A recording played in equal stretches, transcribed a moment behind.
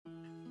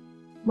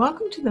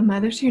Welcome to the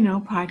Mothers Who Know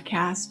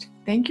podcast.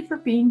 Thank you for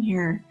being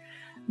here.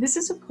 This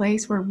is a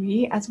place where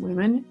we as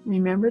women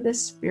remember the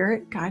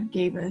spirit God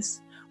gave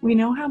us. We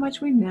know how much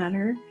we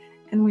matter,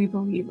 and we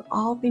believe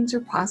all things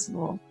are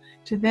possible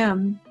to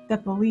them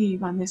that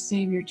believe on this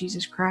Savior,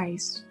 Jesus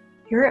Christ.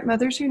 Here at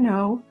Mothers Who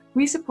Know,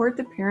 we support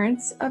the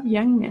parents of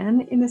young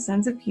men in the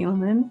Sons of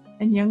Helaman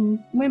and young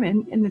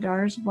women in the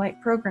Daughters of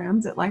Light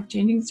programs at Life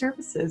Changing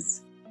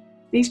Services.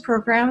 These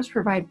programs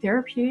provide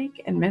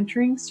therapeutic and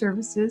mentoring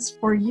services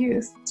for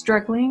youth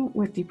struggling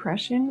with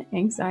depression,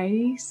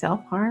 anxiety,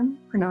 self-harm,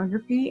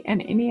 pornography,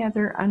 and any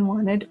other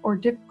unwanted or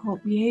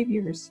difficult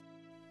behaviors.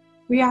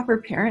 We offer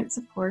parent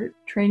support,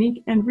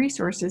 training, and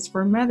resources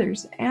for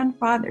mothers and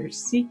fathers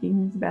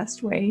seeking the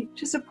best way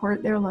to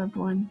support their loved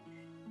one.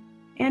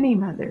 Any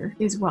mother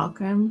is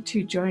welcome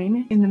to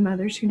join in the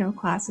Mothers Who Know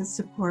classes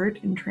support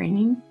and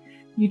training.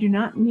 You do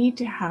not need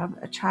to have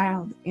a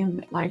child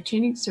in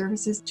life-changing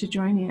services to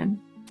join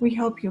in. We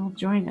hope you'll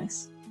join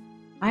us.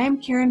 I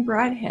am Karen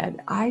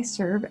Broadhead. I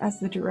serve as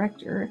the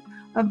director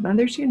of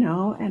Mothers Who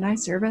Know, and I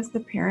serve as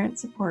the parent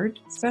support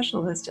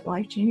specialist at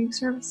Life Changing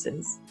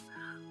Services.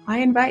 I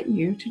invite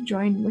you to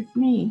join with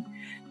me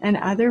and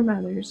other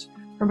mothers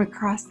from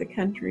across the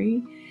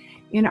country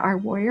in our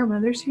Warrior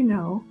Mothers Who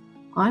Know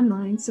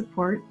online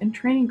support and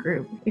training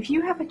group. If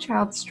you have a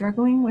child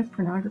struggling with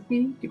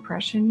pornography,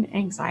 depression,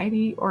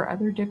 anxiety, or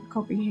other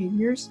difficult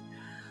behaviors,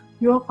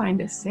 you will find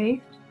a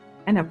safe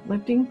and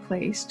uplifting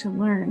place to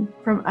learn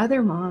from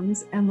other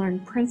moms and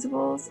learn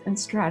principles and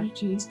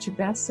strategies to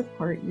best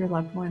support your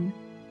loved one.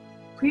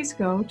 Please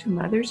go to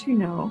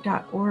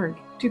motherswhoknow.org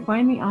to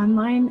find the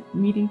online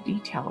meeting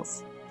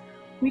details.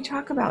 We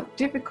talk about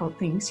difficult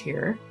things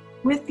here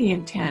with the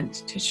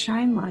intent to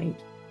shine light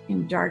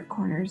in dark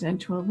corners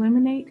and to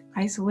eliminate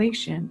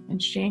isolation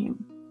and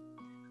shame.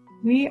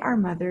 We are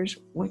mothers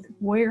with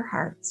warrior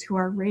hearts who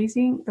are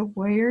raising the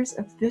warriors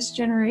of this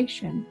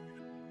generation.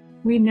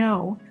 We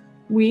know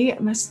we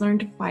must learn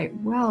to fight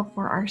well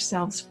for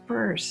ourselves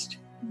first.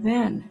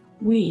 Then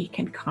we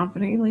can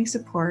confidently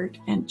support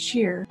and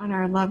cheer on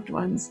our loved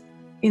ones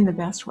in the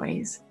best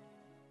ways.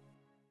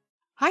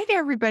 Hi to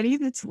everybody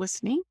that's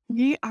listening.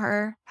 We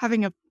are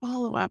having a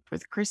follow-up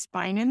with Chris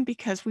Bynon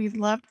because we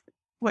loved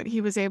what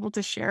he was able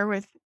to share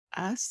with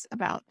us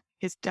about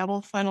his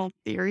double funnel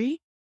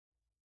theory.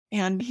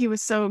 And he was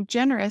so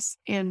generous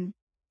in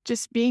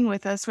just being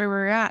with us where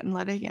we're at and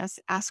letting us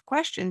ask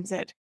questions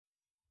that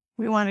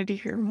we wanted to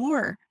hear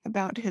more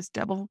about his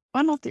double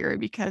funnel theory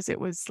because it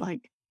was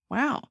like,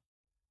 wow,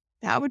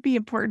 that would be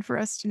important for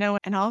us to know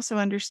and also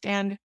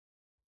understand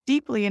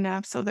deeply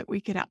enough so that we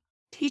could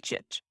teach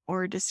it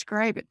or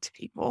describe it to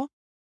people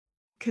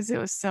because it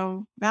was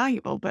so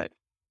valuable. But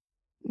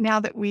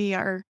now that we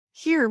are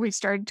here, we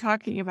started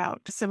talking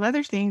about some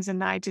other things.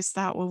 And I just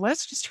thought, well,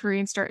 let's just hurry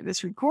and start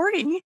this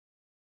recording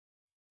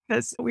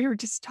because we were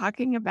just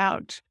talking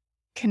about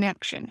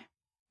connection.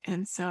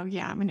 And so,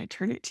 yeah, I'm going to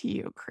turn it to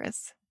you,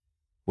 Chris.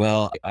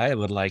 Well, I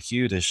would like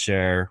you to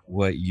share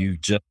what you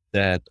just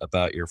said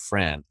about your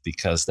friend,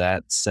 because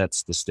that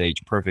sets the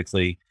stage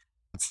perfectly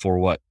for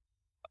what,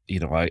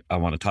 I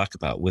want to talk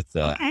about with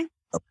the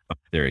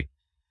theory,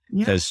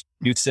 because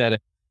you said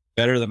it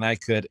better than I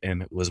could.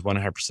 And it was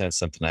 100%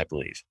 something I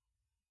believe.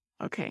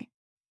 Okay.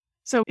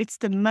 So it's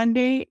the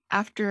Monday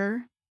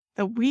after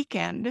the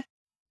weekend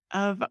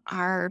of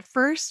our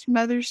first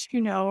Mothers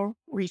Who Know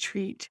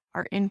retreat,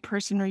 our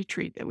in-person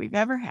retreat that we've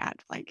ever had.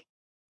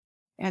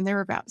 And there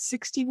were about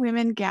 60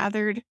 women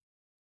gathered.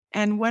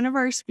 And one of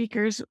our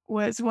speakers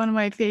was one of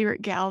my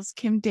favorite gals,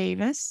 Kim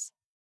Davis.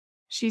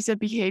 She's a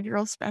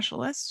behavioral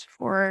specialist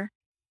for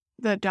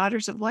the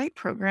Daughters of Light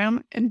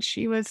program. And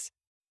she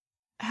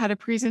had a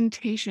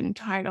presentation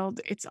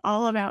titled, "It's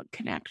All About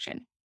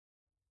Connection."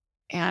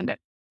 And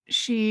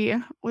she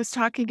was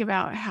talking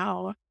about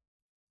how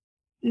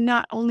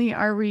not only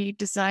are we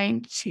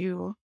designed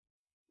to,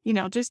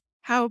 just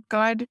how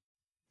God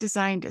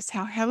designed us,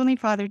 how Heavenly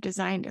Father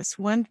designed us.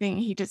 One thing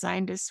he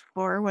designed us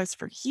for was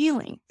for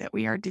healing, that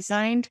we are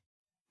designed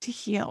to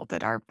heal,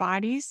 that our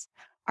bodies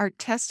are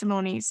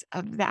testimonies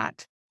of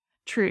that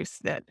truth,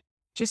 that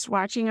just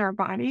watching our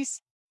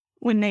bodies,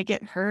 when they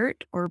get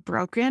hurt or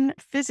broken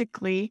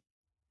physically,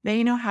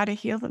 they know how to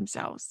heal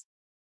themselves.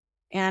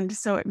 And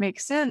so it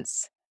makes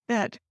sense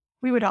that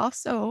we would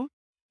also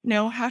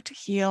know how to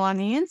heal on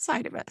the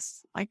inside of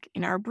us, like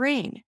in our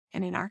brain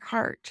and in our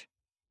heart,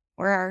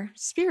 where our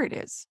spirit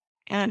is.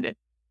 And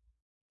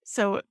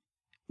so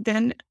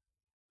then,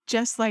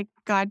 just like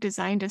God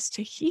designed us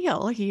to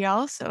heal, he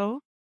also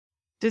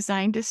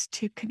designed us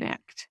to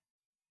connect.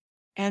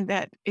 And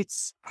that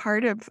it's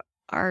part of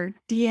our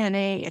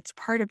DNA. It's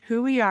part of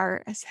who we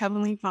are as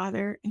Heavenly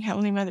Father and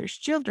Heavenly Mother's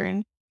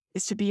children,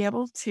 is to be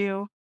able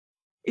to,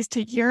 is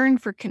to yearn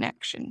for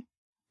connection,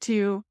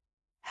 to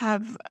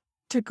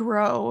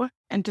grow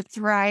and to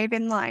thrive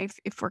in life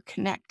if we're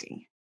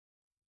connecting.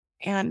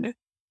 And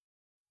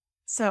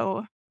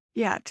so,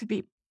 yeah,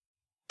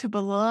 to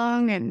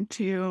belong and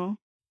to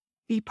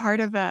be part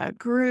of a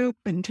group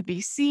and to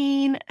be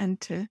seen and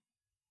to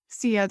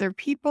see other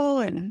people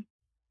and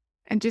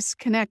and just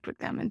connect with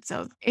them. And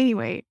so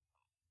anyway,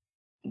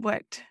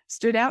 what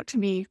stood out to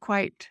me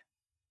quite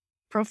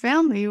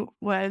profoundly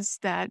was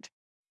that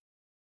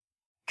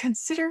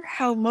consider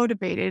how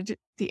motivated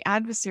the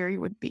adversary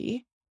would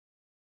be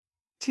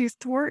to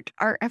thwart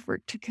our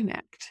effort to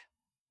connect,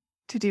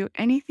 to do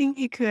anything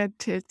he could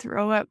to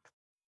throw up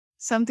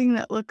something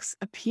that looks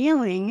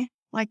appealing,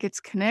 like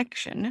it's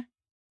connection,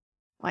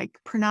 like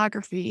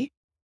pornography,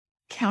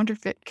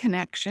 counterfeit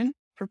connection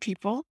for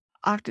people.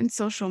 Often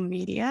social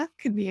media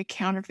could be a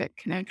counterfeit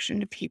connection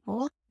to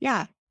people.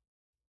 Yeah.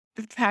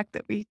 The fact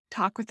that we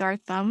talk with our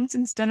thumbs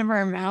instead of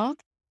our mouth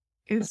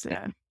is,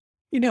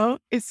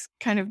 is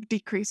kind of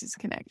decreases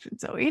connection.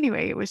 So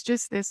anyway, it was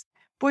just this,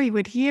 boy,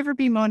 would he ever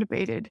be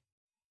motivated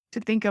to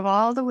think of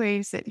all the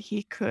ways that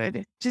he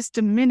could just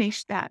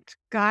diminish that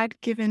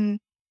God-given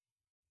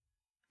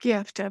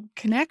gift of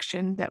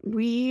connection that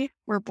we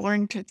were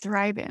born to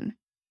thrive in,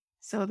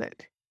 so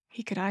that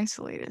he could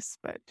isolate us,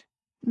 but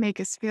make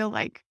us feel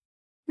like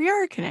we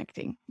are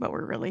connecting, but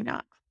we're really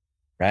not.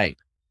 Right.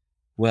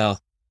 Well,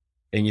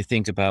 and you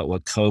think about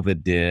what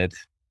COVID did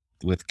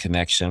with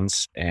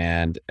connections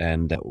and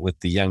with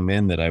the young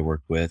men that I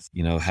work with,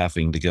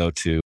 having to go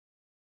to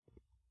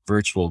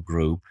virtual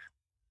group,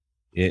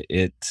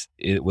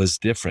 it was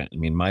different. I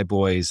mean, my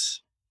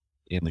boys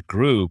in the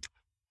group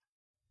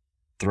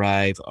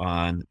thrive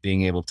on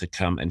being able to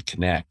come and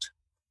connect,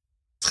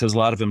 because a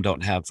lot of them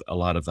don't have a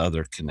lot of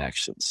other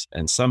connections,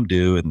 and some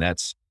do, and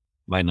that's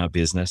might not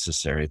be as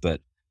necessary, but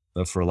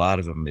for a lot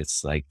of them,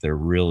 it's like they're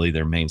really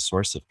their main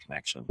source of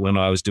connection. When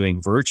I was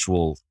doing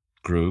virtual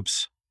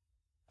groups,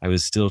 I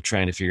was still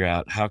trying to figure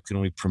out how can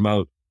we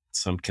promote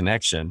some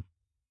connection.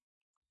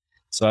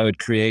 So I would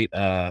create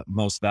a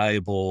most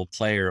valuable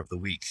player of the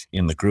week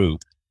in the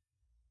group.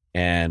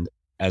 And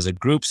as a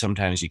group,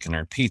 sometimes you can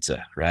earn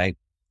pizza, right?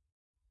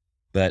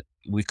 But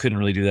we couldn't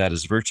really do that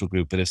as a virtual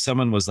group. But if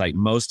someone was like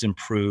most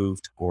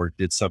improved or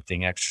did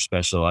something extra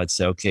special, I'd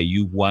say, okay,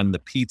 you won the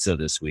pizza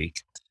this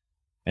week.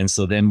 And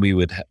so then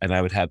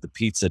I would have the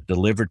pizza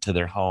delivered to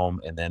their home,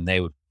 and then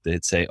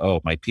they'd say,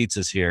 oh, my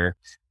pizza's here.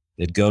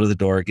 They'd go to the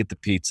door, get the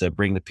pizza,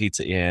 bring the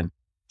pizza in,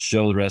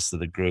 show the rest of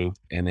the group,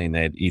 and then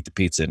they'd eat the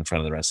pizza in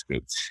front of the rest of the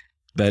group.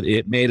 But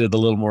it made it a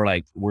little more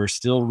like, we're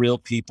still real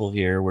people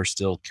here. We're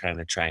still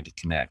kind of trying to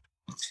connect.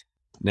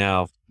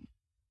 Now,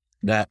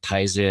 that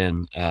ties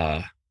in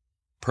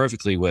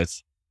perfectly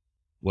with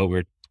what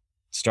we're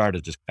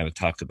started to kind of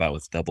talk about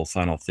with double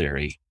funnel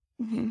theory.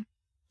 Mm-hmm.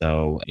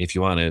 So if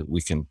you want to,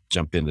 we can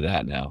jump into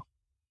that now.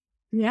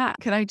 Yeah.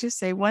 Could I just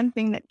say one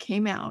thing that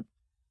came out?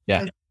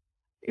 Yeah.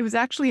 It was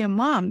actually a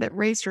mom that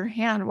raised her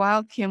hand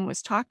while Kim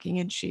was talking,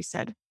 and she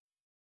said,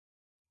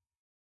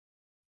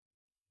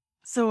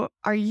 so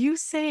are you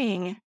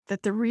saying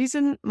that the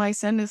reason my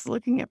son is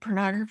looking at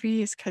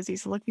pornography is because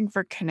he's looking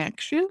for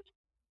connection?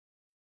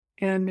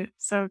 And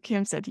so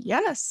Kim said,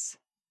 yes.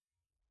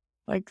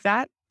 Like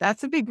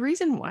that's a big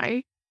reason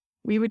why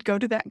we would go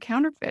to that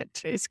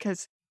counterfeit, is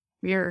because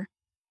we're,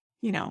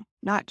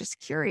 not just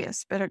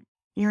curious, but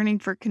yearning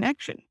for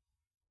connection,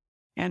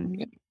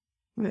 and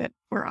that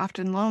we're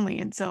often lonely.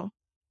 And so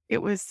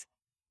it was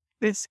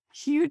this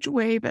huge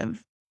wave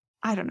of,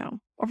 I don't know,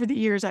 over the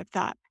years, I've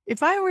thought,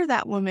 if I were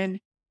that woman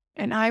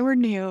and I were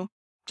new,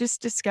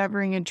 just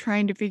discovering and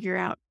trying to figure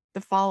out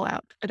the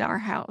fallout at our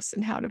house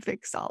and how to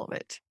fix all of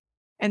it.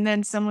 And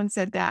then someone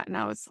said that,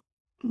 and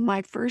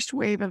my first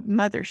wave of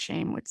mother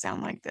shame would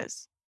sound like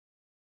this.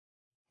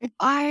 If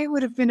I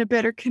would have been a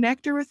better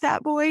connector with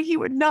that boy, he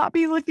would not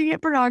be looking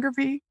at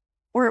pornography.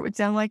 Or it would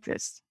sound like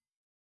this.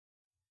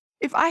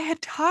 If I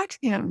had taught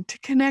him to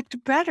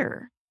connect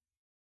better,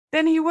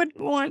 then he wouldn't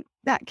want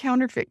that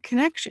counterfeit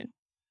connection.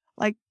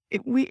 Like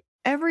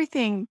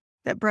everything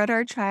that brought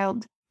our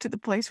child to the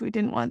place we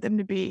didn't want them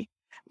to be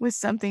was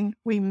something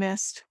we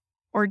missed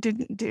or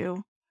didn't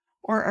do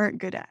or aren't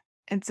good at.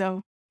 And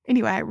so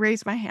anyway, I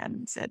raised my hand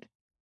and said,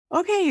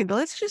 okay,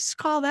 let's just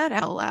call that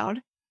out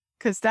loud,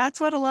 because that's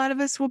what a lot of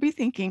us will be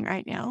thinking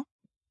right now.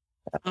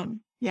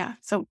 Yeah.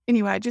 So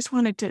anyway, I just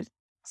wanted to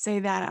say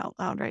that out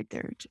loud right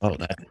there. Oh,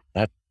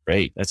 that's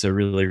great. That's a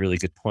really, really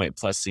good point.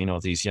 Plus,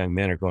 these young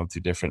men are going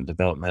through different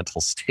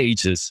developmental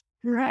stages.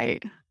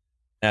 Right.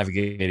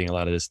 Navigating a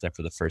lot of this stuff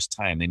for the first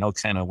time. They know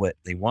kind of what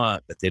they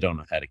want, but they don't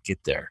know how to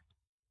get there.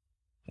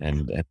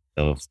 And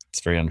so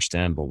it's very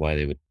understandable why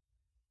they would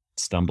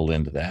stumble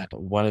into that.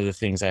 One of the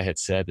things I had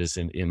said is,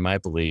 in my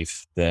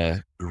belief,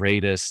 the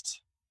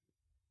greatest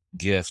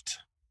gift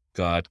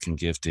God can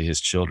give to his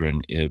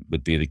children, it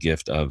would be the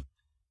gift of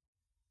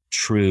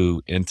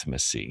true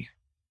intimacy.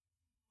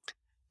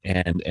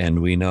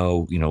 And we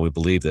know, we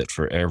believe that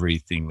for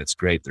everything that's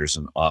great, there's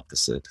an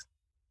opposite,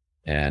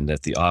 and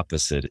that the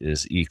opposite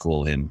is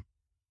equal in,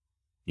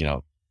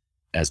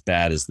 as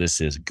bad as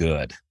this is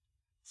good.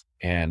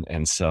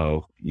 And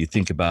so you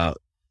think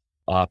about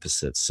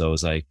opposites. So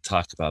as I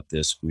talk about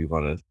this, we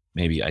want to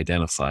maybe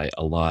identify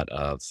a lot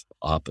of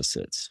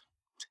opposites.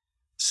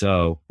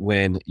 So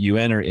when you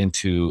enter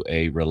into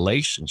a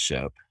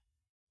relationship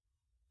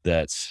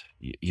that's,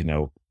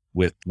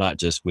 with not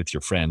just with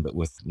your friend, but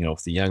with,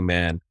 if the young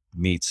man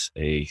meets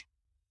a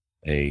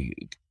a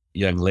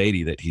young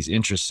lady that he's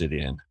interested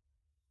in,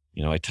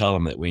 I tell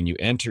him that when you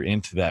enter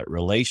into that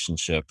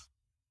relationship,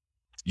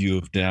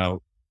 you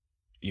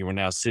are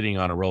now sitting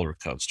on a roller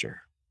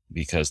coaster,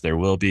 because there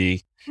will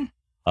be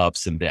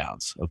ups and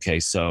downs. Okay.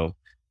 So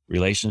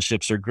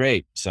relationships are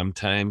great.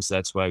 Sometimes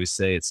that's why we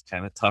say it's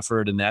kind of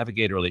tougher to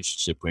navigate a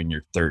relationship when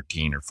you're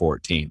 13 or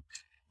 14.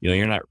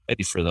 You're not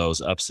ready for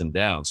those ups and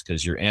downs,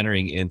 because you're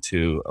entering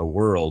into a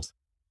world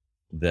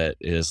that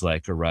is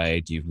like a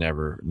ride you've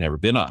never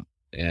been on.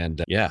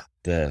 And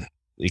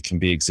it can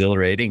be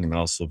exhilarating and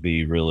also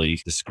be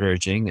really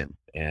discouraging,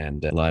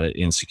 and a lot of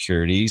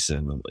insecurities,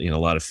 and a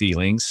lot of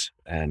feelings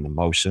and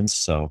emotions.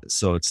 So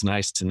it's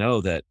nice to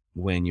know that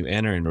when you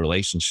enter in a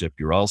relationship,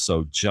 you're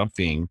also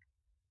jumping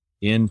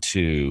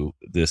into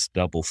this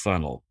double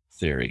funnel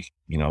theory,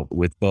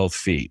 with both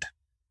feet.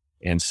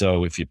 And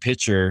so if you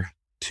picture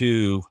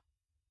two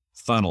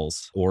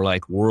funnels, or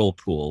like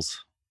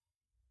whirlpools,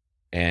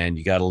 and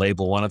you got to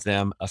label one of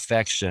them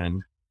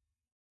affection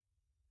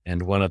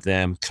and one of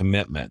them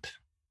commitment,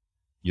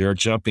 you're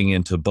jumping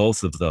into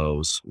both of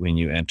those when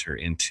you enter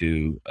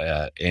into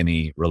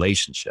any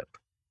relationship.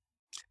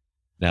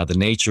 Now, the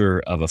nature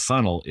of a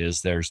funnel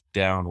is there's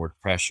downward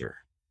pressure.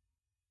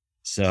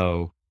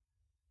 So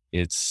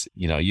it's,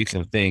 you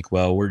can think,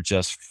 well, we're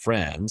just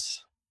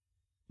friends.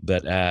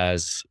 But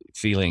as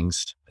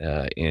feelings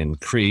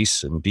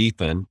increase and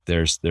deepen,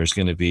 there's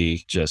going to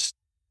be just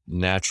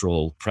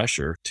natural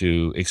pressure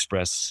to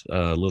express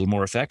a little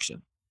more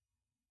affection.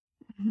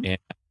 Mhm. And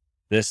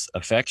this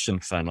affection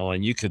funnel,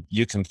 and you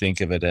can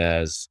think of it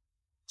as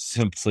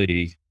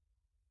simply,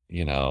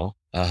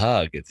 a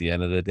hug at the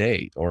end of the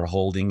date, or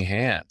holding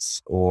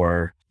hands,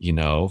 or,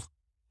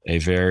 a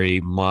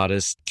very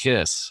modest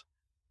kiss,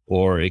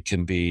 or it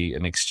can be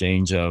an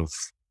exchange of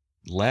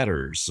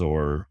letters,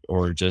 or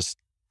just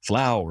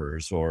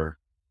flowers, or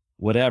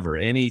whatever.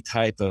 Any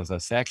type of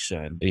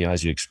affection,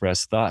 as you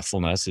express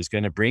thoughtfulness, is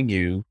going to bring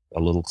you a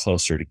little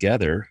closer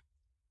together.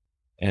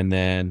 And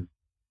then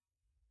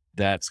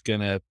that's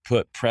going to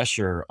put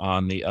pressure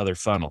on the other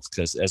funnels,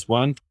 because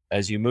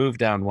as you move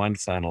down one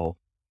funnel,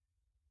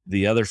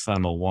 the other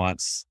funnel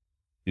wants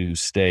to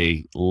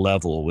stay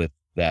level with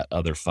that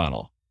other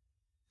funnel.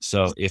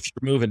 So if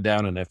you're moving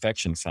down an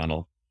affection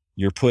funnel,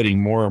 you're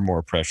putting more and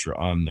more pressure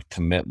on the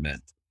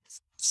commitment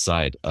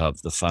side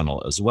of the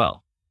funnel as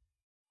well.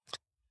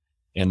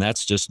 And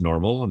that's just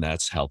normal, and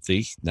that's healthy,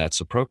 and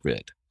that's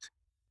appropriate.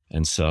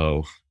 And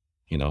so,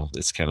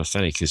 it's kind of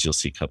funny, because you'll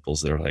see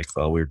couples that are like,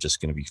 well, we're just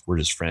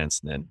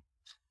friends. And then,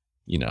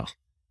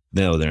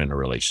 no, they're in a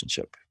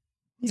relationship.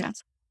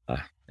 Yes.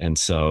 And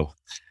so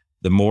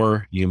the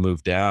more you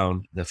move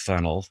down the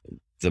funnel,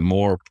 the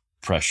more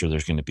pressure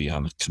there's going to be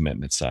on the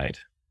commitment side.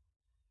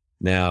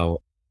 Now,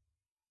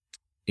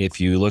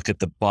 if you look at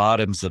the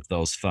bottoms of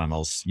those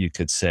funnels, you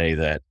could say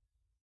that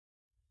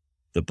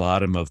the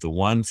bottom of the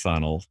one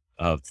funnel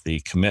of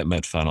the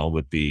commitment funnel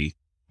would be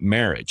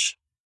marriage.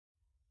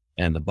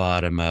 And the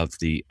bottom of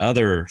the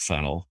other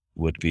funnel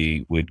would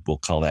be, we'll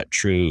call that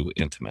true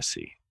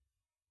intimacy.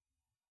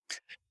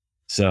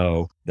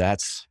 So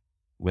that's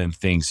when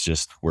things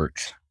just work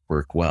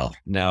well.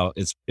 Now,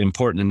 it's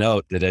important to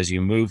note that as you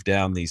move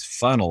down these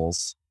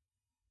funnels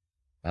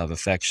of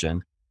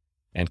affection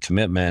and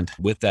commitment,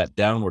 with that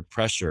downward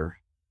pressure,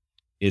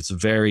 it's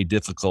very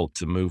difficult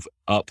to move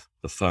up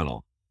the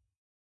funnel.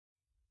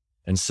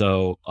 And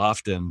so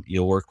often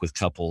you'll work with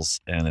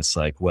couples and it's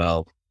like,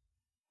 well,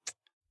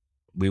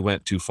 we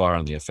went too far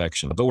on the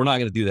affection, but we're not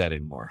going to do that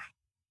anymore.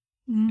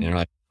 Mhm. And you're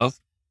like, oh,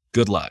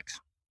 good luck.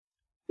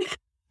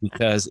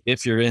 Because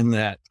if you're in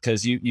that,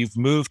 because you've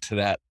moved to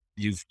that,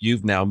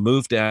 you've now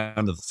moved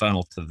down to the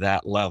funnel to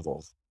that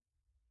level,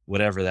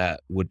 whatever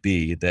that would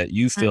be, that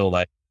you feel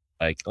like,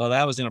 oh,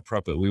 that was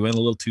inappropriate. We went a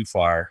little too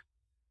far,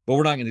 but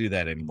we're not going to do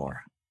that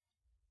anymore.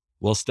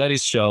 Well,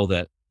 studies show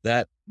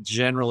that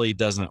generally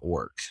doesn't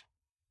work.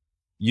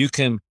 You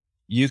can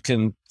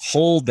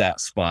hold that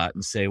spot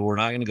and say, we're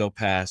not going to go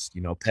past,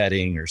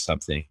 petting or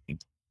something.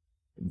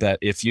 But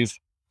if you've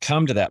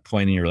come to that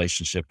point in your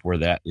relationship where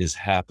that is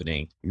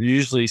happening,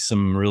 usually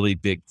some really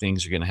big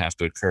things are going to have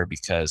to occur,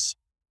 because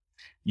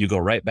you go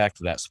right back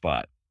to that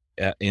spot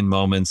in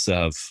moments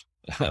of,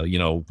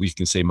 we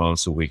can say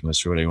moments of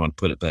weakness or whatever you want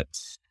to put it,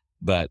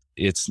 but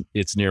it's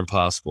near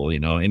impossible.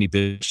 Any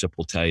bishop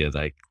will tell you,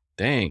 like,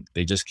 dang,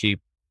 they just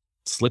keep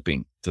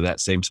slipping to that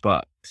same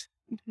spot.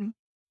 Mm-hmm.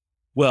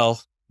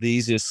 Well, the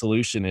easiest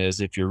solution is,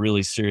 if you're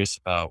really serious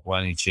about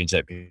wanting to change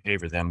that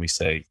behavior, then we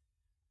say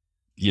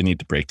you need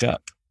to break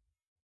up,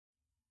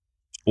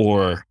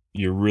 or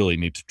you really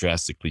need to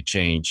drastically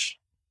change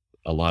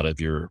a lot of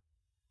your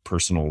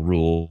personal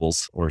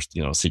rules or,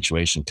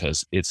 situation,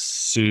 because it's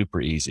super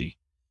easy.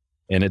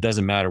 And it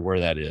doesn't matter where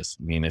that is.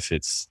 I mean, if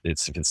it's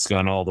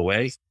gone all the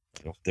way,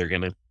 they're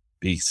going to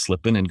be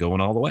slipping and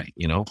going all the way,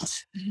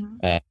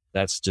 Mm-hmm.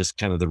 That's just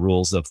kind of the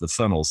rules of the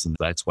funnels. And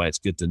that's why it's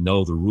good to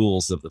know the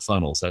rules of the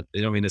funnels.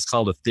 It's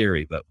called a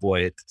theory, but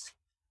boy,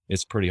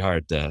 it's pretty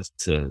hard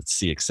to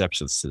see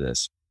exceptions to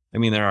this. I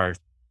mean, there are,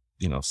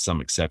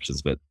 some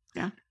exceptions, but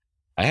Yeah.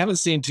 I haven't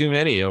seen too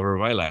many over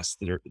my last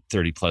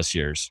 30 plus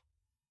years.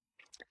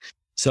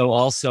 So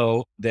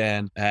also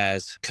then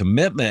as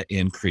commitment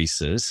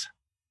increases,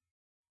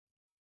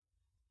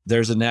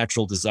 there's a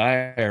natural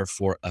desire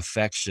for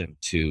affection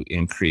to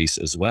increase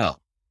as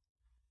well.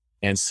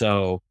 And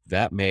so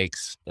that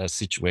makes a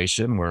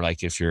situation where,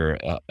 like, if you're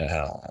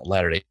a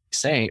Latter-day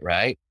Saint,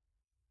 right,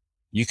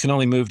 you can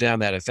only move down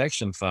that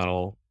affection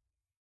funnel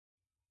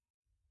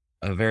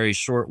a very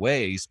short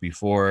ways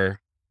before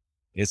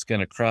it's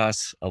going to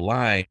cross a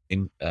line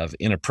of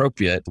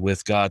inappropriate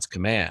with God's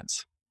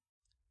commands.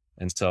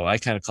 And so I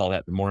kind of call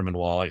that the Mormon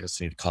wall. I guess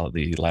you need to call it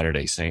the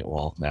Latter-day Saint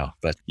wall now.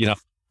 But,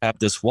 have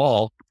this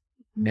wall.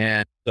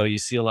 And so you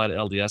see a lot of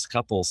LDS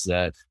couples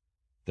that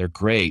they're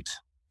great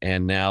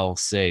and now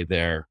say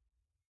they're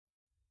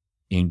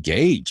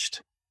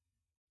engaged.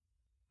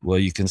 Well,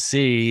 you can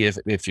see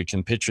if you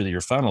can picture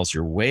your funnels,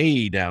 you're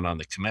way down on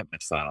the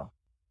commitment funnel.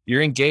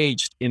 You're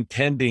engaged,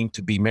 intending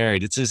to be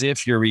married. It's as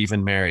if you're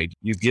even married.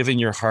 You've given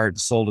your heart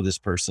and soul to this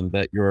person,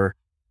 but your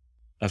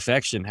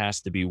affection has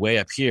to be way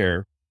up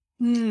here.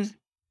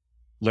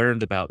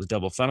 Learned about the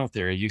double funnel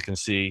theory. You can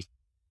see,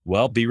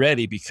 well, be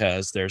ready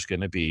because there's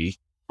going to be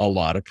a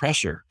lot of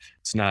pressure.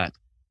 It's not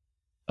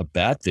a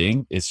bad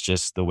thing. It's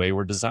just the way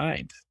we're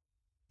designed.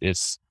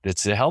 It's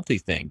a healthy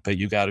thing, but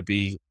you got to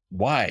be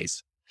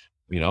wise.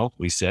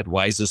 We said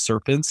wise as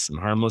serpents and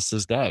harmless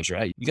as doves,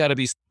 right? You got to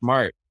be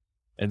smart.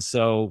 And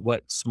so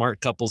what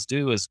smart couples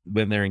do is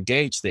when they're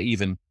engaged, they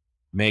even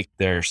make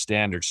their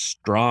standards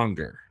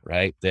stronger,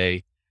 right?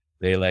 They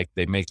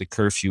make the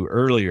curfew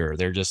earlier.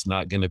 They're just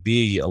not going to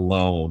be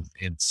alone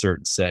in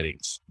certain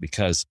settings,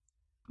 because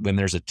when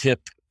there's a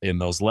tip in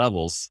those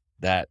levels,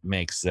 that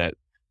makes that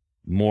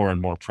more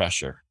and more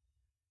pressure.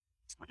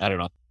 I don't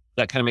know.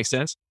 That kind of makes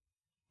sense?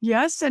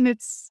 Yes. And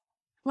it's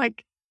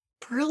like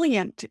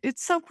brilliant.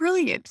 It's so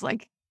brilliant.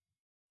 Like,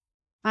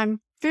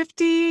 I'm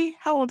 50.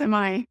 How old am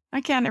I?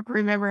 I can't ever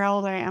remember how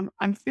old I am.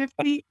 I'm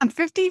 50. I'm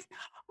 50.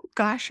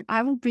 Gosh,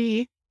 I'll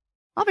be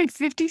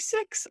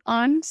 56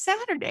 on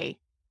Saturday.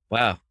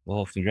 Wow.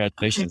 Well,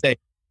 congratulations. Hey,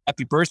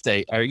 happy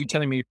birthday. Are you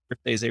telling me your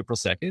birthday is April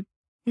 2nd?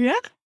 Yeah.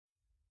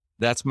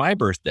 That's my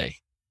birthday.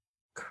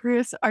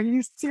 Chris, are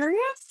you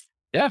serious?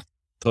 Yeah,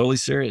 totally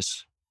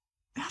serious.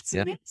 That's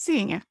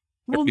amazing.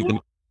 Well,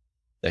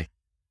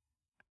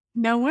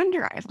 no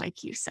wonder I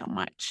like you so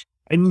much.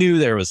 I knew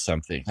there was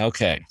something.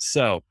 Okay.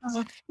 So.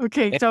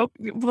 Okay. So,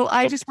 well,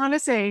 I just want to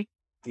say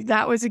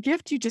that was a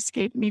gift you just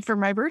gave me for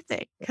my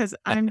birthday, because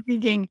I'm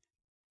thinking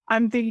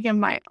of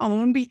my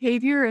own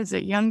behavior as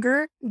a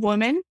younger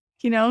woman,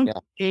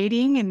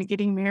 dating and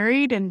getting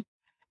married, and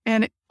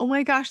oh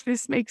my gosh,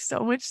 this makes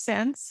so much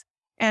sense.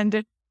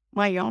 And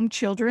my own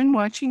children,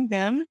 watching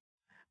them.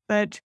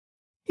 But,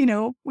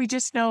 we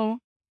just know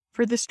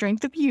for the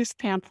Strength of Youth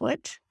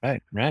pamphlet.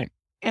 Right.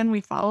 And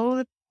we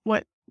follow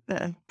what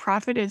the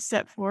prophet has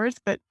set forth,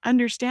 but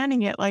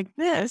understanding it like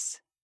this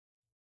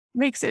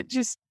makes it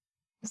just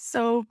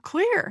so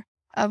clear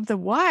of the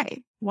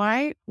why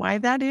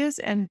that is.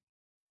 And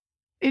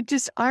it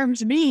just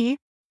arms me.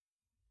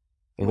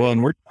 Well,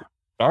 and we're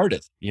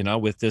started,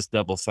 with this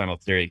double funnel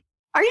theory.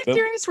 Are you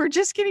serious? We're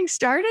just getting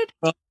started?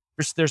 Well,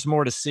 there's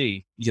more to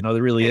see, there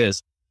really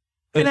is.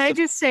 Can I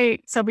just say,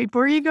 so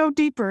before you go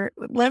deeper,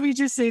 let me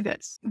just say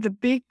this. The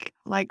big,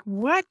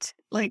 what?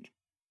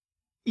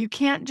 You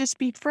can't just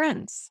be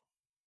friends.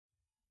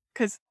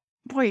 Because,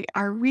 boy,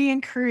 are we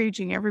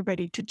encouraging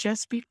everybody to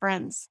just be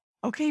friends?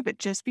 Okay, but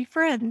just be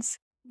friends,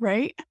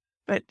 right?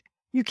 But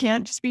you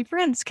can't just be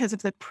friends because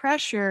of the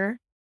pressure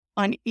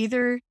on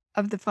either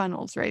of the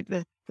funnels, right?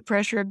 The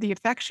pressure of the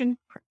affection,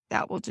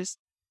 that will just,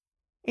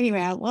 anyway,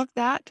 I love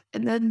that.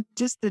 And then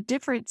just the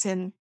difference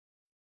in,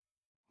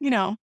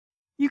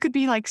 you could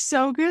be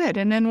so good.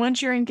 And then once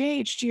you're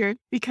engaged,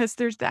 because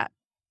there's that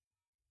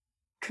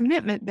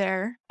commitment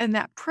there and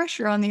that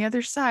pressure on the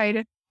other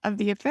side of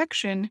the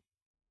affection.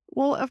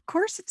 Well, of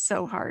course it's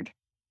so hard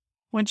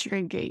once you're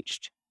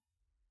engaged.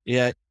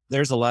 Yeah,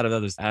 there's a lot of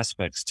other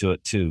aspects to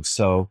it too.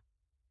 So,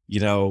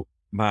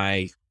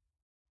 my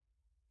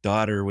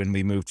daughter, when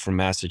we moved from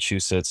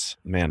Massachusetts,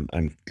 man,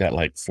 I've got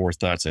 4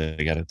 thoughts. I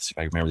got to see if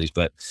I remember these,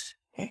 but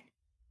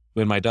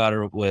when my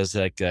daughter was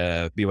at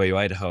BYU,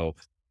 Idaho,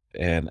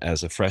 and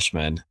as a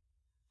freshman,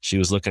 she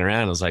was looking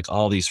around. It was like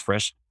all these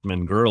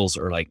freshman girls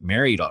are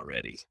married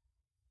already.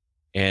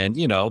 And,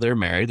 they're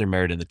married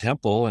in the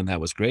temple, and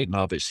that was great and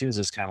all, but she was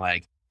just kind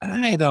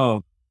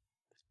of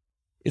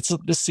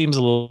this seems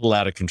a little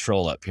out of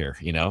control up here,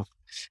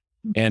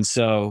 And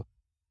so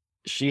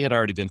she had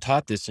already been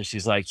taught this, and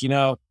she's like,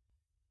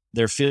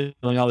 they're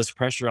feeling all this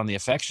pressure on the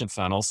affection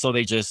funnel, so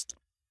they just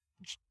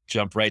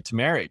jump right to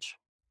marriage.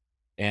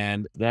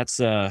 And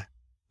that's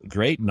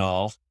great and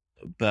all,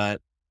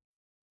 but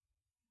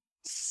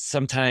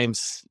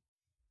sometimes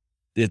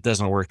it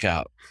doesn't work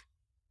out.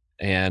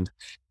 And,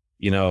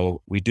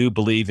 we do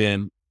believe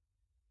in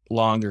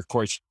longer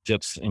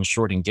courtships and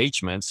short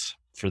engagements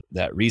for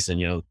that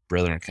reason.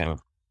 Brethren are kind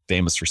of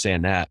famous for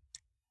saying that.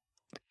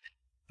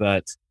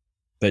 But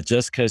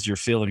just because you're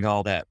feeling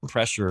all that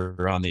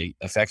pressure on the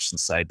affection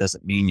side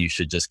doesn't mean you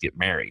should just get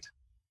married.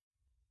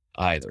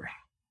 either.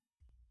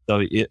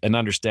 So an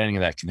understanding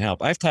of that can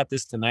help. I've taught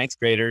this to ninth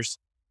graders.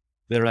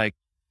 They're like,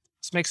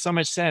 this makes so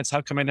much sense.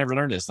 How come I never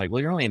learned this? Like,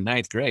 well, you're only in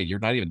ninth grade. You're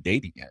not even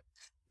dating yet.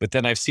 But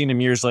then I've seen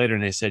them years later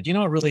and they said, you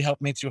know, what really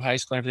helped me through high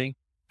school and everything?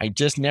 I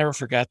just never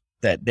forgot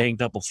that dang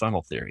double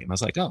funnel theory. And I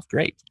was like, oh,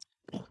 great.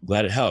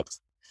 Glad it helped.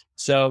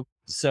 So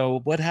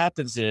what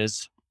happens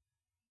is,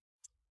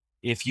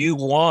 if you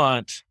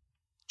want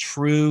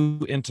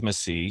true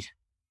intimacy,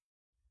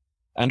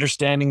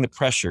 understanding the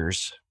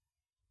pressures,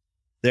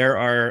 there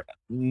are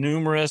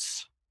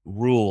numerous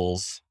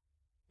rules.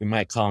 We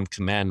might call them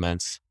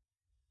commandments,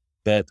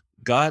 but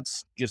God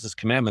gives us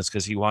commandments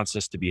because he wants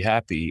us to be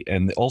happy.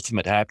 And the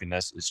ultimate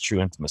happiness is true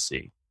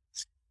intimacy.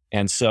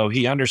 And so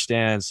he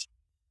understands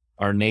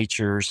our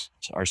natures,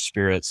 our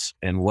spirits,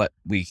 and what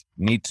we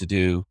need to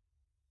do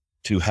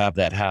to have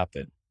that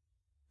happen.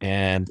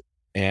 And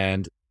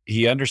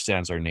he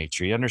understands our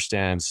nature. He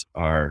understands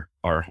our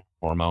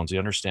hormones. He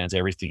understands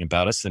everything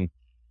about us. And,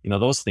 you know,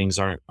 those things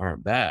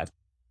aren't bad,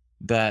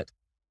 but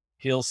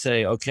he'll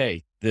say,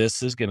 okay,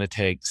 this is going to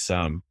take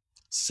some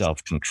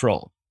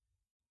self-control.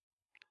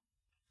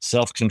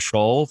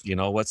 Self-control, you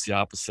know, what's the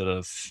opposite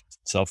of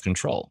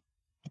self-control?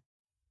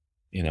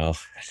 You know,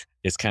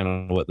 it's kind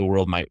of what the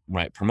world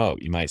might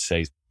promote. You might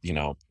say, you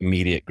know,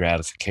 immediate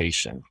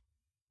gratification.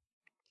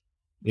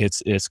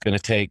 It's going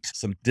to take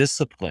some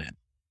discipline,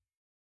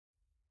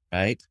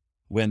 right?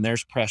 When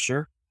there's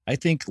pressure, I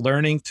think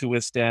learning to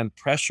withstand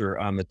pressure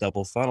on the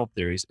double funnel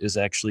theories is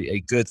actually a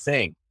good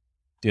thing.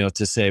 You know,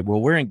 to say, well,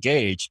 we're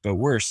engaged, but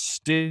we're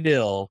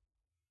still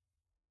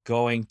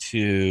going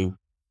to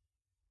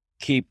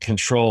keep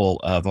control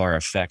of our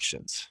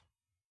affections.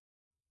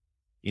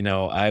 You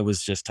know, I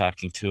was just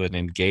talking to an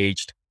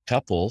engaged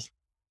couple,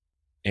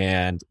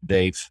 and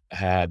they've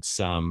had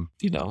some,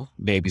 you know,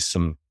 maybe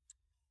some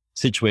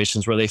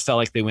situations where they felt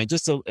like they went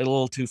just a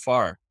little too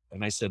far.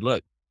 And I said,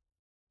 look,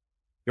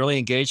 you're only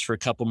engaged for a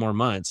couple more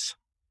months,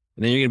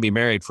 and then you're going to be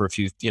married for a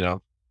few, you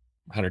know,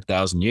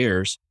 100,000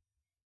 years.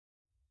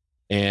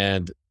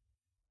 And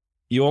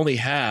you only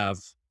have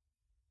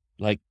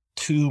like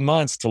 2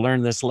 months to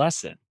learn this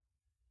lesson,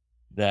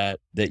 that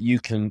you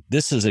can,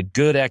 this is a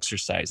good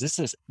exercise.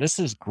 This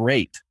is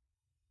great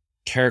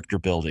character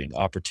building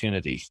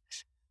opportunity.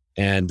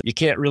 And you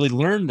can't really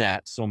learn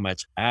that so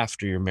much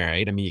after you're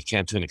married. I mean, you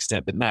can to an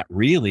extent, but not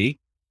really.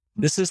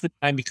 This is the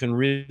time you can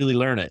really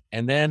learn it.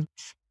 And then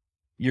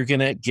you're going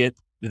to get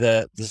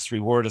this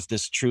reward of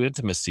this true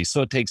intimacy.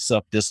 So it takes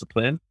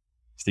self-discipline.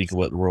 Think of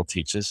what the world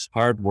teaches: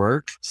 hard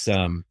work,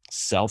 some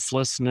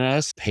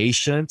selflessness,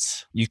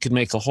 patience. You can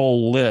make a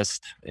whole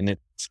list, and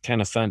it's kind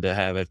of fun to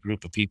have a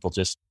group of people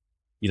just,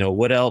 you know,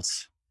 what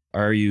else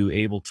are you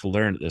able to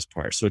learn at this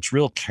part? So it's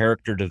real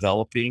character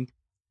developing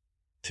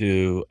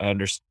to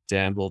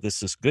understand, well,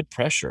 this is good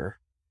pressure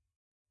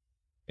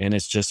and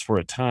it's just for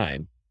a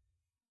time.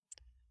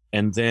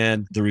 And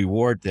then the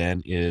reward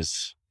then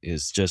is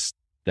just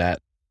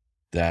that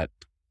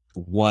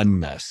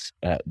oneness,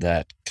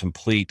 that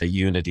complete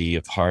unity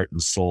of heart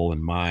and soul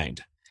and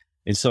mind.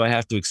 And so I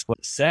have to explain,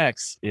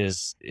 sex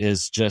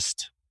is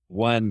just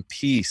one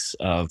piece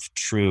of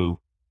true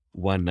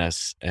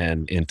oneness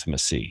and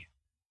intimacy.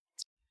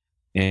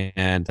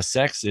 And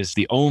sex is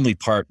the only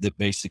part that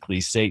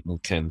basically Satan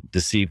can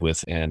deceive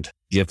with and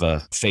give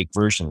a fake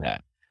version of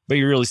that. But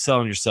you're really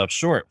selling yourself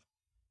short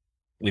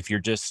if you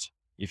just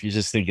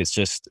think it's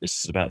just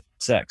about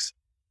sex.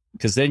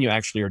 Because then you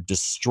actually are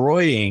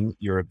destroying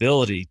your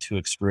ability to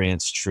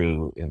experience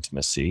true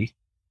intimacy.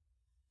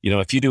 You know,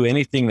 if you do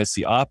anything that's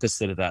the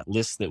opposite of that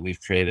list that we've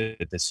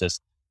created, that's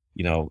just,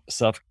 you know,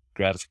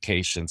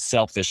 self-gratification,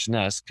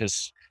 selfishness,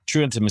 because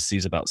true intimacy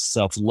is about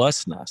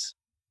selflessness,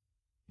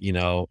 you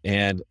know,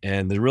 and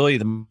really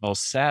the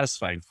most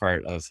satisfying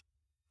part of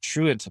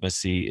true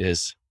intimacy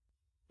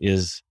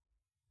is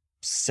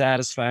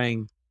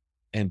satisfying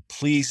and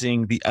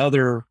pleasing the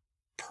other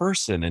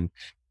person,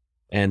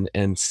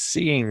 and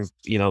seeing,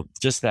 you know,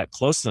 just that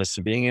closeness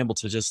and being able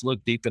to just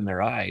look deep in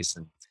their eyes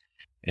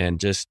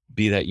and just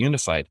be that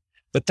unified.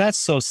 But that's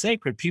so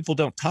sacred. People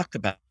don't talk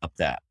about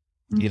that.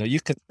 Mm-hmm. You know, you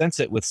can sense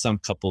it with some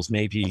couples,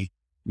 maybe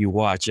you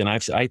watch. And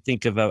I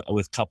think of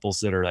with couples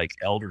that are like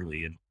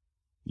elderly, and,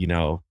 you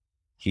know,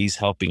 he's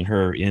helping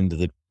her into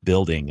the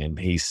building and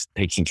he's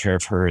taking care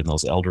of her in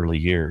those elderly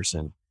years.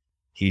 And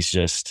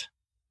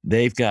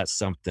they've got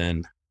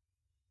something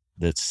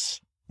that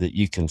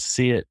you can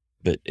see it,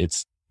 but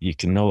you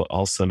can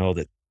also know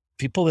that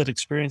people that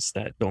experience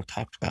that don't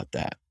talk about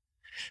that.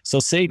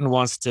 So Satan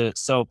wants to,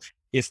 so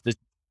if the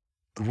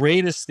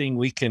greatest thing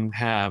we can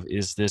have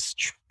is this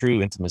true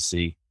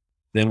intimacy,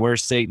 then where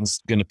Satan's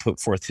going to put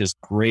forth his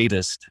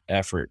greatest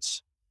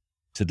efforts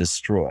to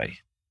destroy,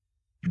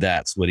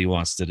 that's what he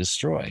wants to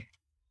destroy.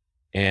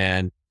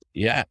 And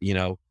yeah, you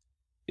know,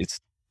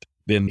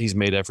 he's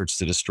made efforts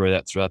to destroy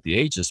that throughout the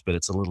ages, but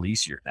it's a little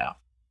easier now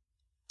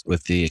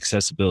with the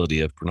accessibility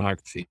of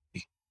pornography.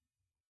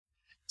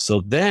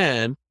 So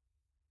then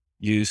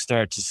you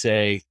start to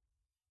say,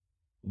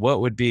 what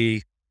would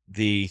be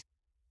the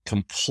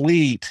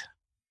complete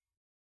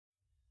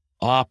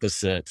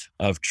opposite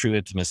of true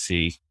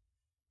intimacy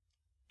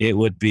it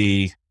would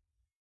be,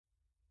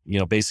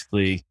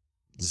 basically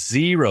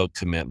zero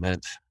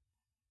commitment,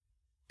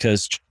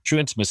 because true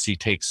intimacy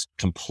takes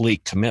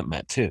complete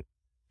commitment too.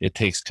 It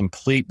takes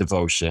complete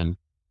devotion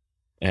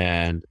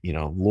and,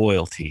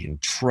 loyalty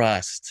and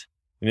trust.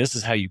 I mean, this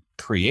is how you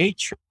create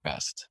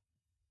trust.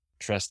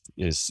 Trust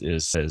is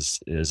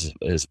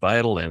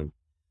vital.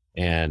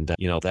 And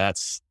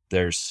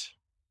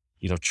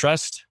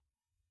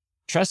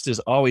trust is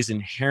always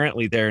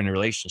inherently there in a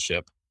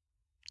relationship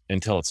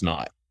until it's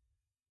not,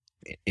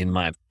 in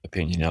my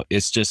opinion.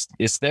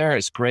 It's there.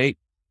 It's great.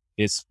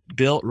 It's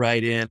built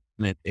right in.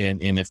 And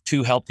if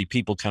two healthy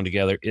people come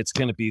together, it's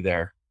going to be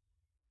there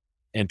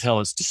until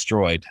it's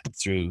destroyed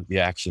through the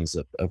actions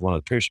of one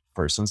of the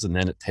persons. And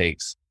then it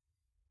takes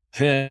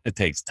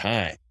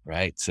time,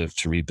 right? To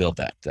rebuild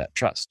that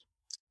trust.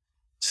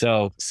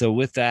 So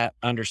with that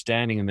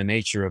understanding and the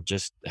nature of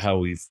just how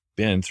we've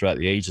been throughout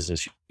the ages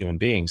as human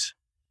beings,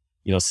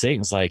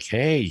 Satan's like,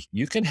 hey,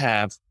 you can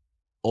have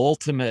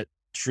ultimate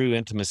true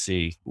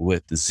intimacy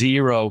with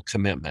zero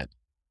commitment,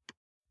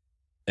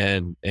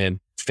 and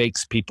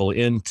fakes people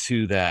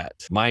into that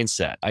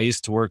mindset. I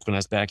used to work, when I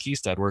was back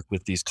east, I'd work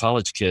with these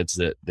college kids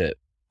that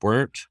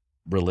weren't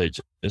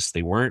religious.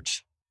 They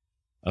weren't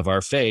of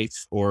our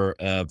faith or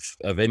of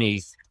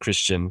any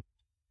Christian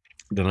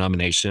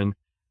denomination.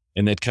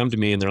 And they'd come to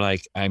me and they're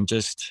like, I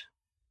just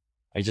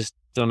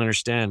don't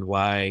understand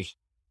why,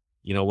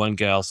 one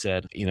gal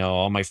said,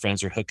 all my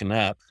friends are hooking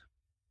up.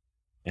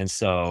 And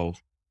so,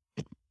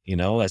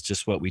 that's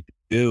just what we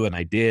do. And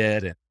I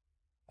did. And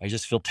I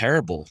just feel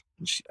terrible.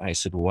 I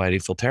said, well, why do you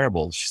feel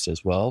terrible? She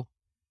says, well,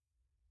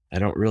 I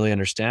don't really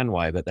understand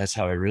why, but that's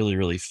how I really,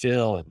 really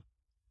feel. And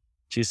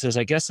she says,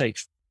 I guess I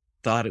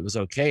thought it was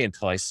okay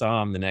until I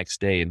saw him the next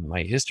day in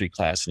my history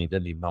class and he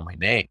didn't even know my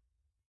name.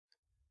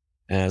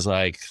 And I was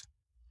like,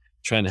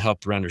 trying to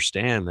help her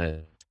understand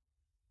that,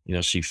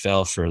 she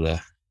fell for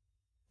the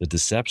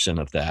deception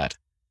of that,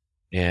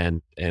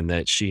 and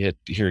that she had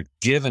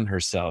given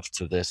herself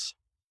to this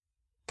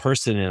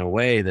person in a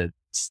way that,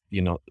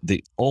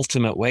 the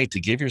ultimate way to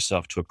give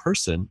yourself to a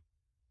person.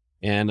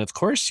 And of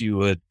course you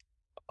would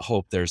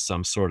hope there's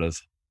some sort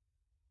of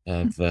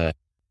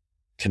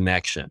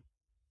connection.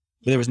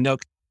 But there was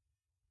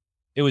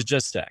it was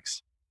just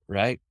sex,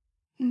 right?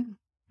 Mm-hmm.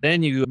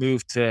 Then you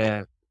move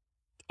to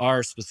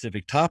our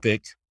specific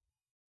topic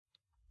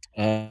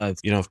of,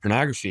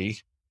 pornography,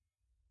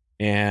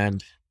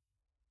 and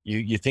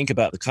you think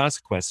about the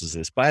consequences of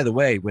this. By the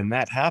way, when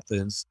that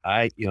happens,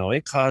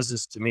 it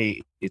causes, to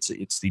me,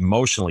 it's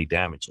emotionally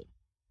damaging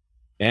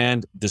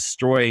and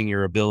destroying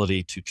your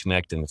ability to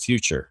connect in the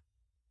future.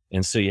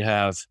 And so you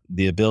have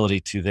the ability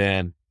to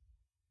then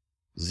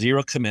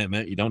zero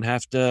commitment. You don't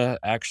have to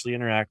actually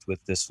interact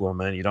with this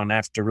woman. You don't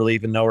have to really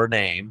even know her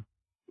name,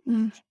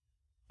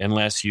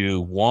 unless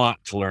you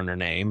want to learn her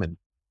name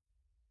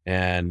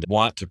and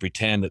want to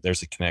pretend that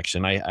there's a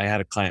connection. I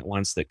had a client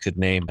once that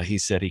he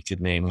said he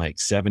could name like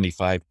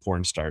 75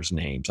 porn stars'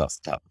 names off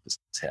the top of his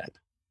head.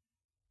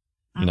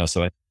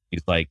 So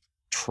he's like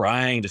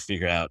trying to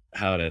figure out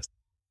how to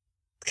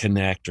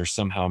connect or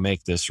somehow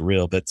make this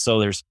real. But so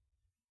there's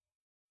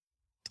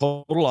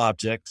total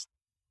object,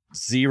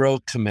 zero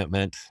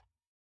commitment,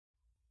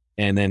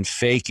 and then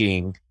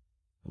faking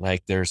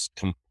like there's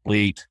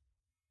complete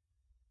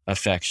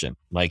affection,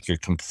 like you're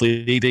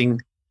completing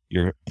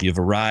you've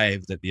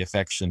arrived at the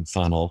affection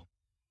funnel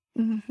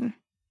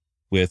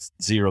with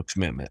zero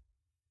commitment,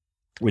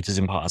 which is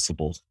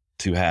impossible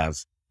to have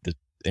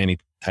any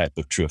type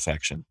of true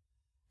affection.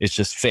 It's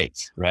just fake,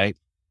 right?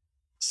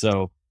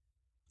 So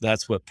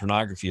that's what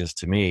pornography is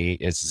to me.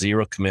 It's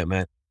zero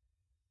commitment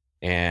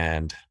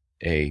and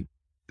a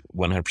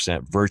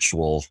 100%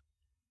 virtual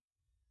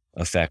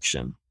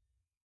affection.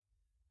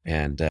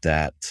 And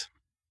that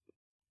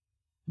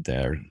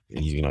there,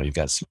 you've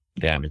got some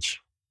damage.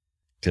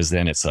 Because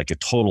then it's like a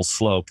total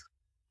slope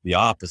the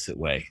opposite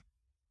way.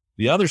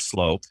 The other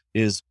slope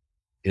is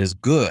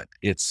good.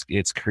 It's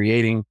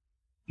creating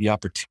the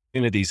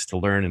opportunities to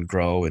learn and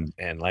grow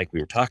and like we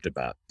were talking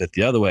about. But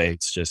the other way,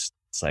 it's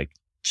like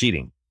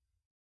cheating,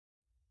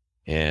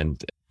 and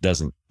it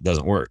doesn't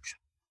work.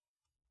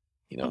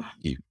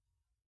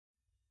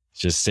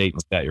 Just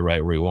Satan's got you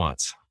right where he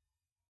wants.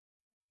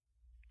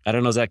 I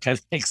don't know. Does that kind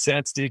of make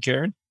sense to you,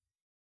 Karen?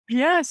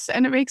 Yes.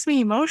 And it makes me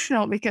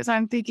emotional because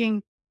I'm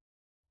thinking,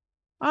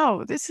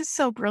 oh, this is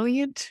so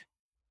brilliant.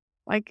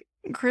 Like,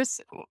 Chris,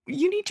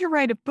 you need to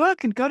write a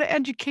book and go to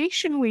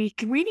Education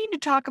Week. We need to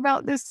talk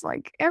about this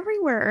like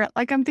everywhere.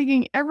 Like, I'm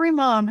thinking every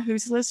mom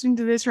who's listening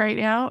to this right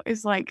now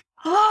is like,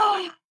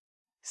 oh,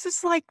 this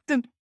is like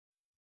the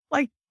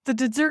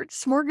dessert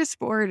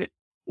smorgasbord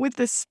with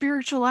the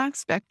spiritual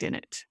aspect in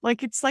it.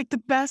 Like, it's like the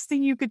best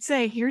thing you could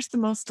say. Here's the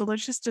most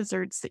delicious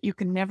desserts that you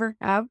can never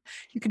have.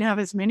 You can have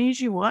as many as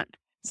you want.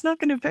 It's not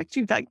going to affect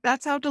you. Like,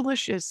 that's how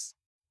delicious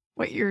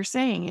what you're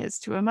saying is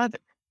to a mother.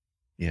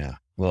 Yeah.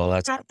 Well,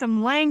 that's got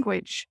them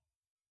language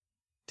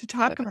to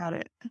talk about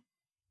it.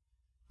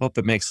 Hope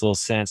it makes a little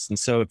sense. And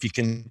so if you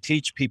can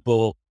teach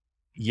people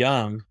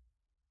young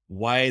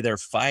why they're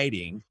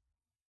fighting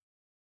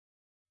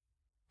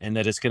and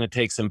that it's going to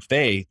take some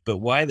faith, but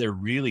why they're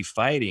really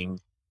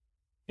fighting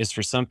is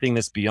for something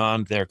that's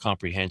beyond their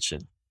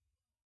comprehension.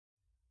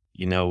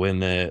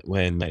 When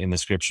in the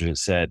scripture it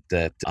said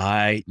that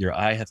your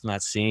eye hath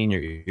not seen,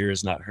 your ear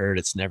has not heard,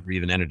 it's never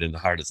even entered in the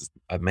heart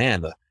of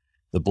man,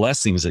 the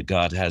blessings that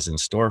God has in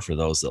store for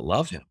those that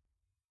love him.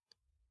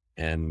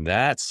 And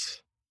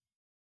that's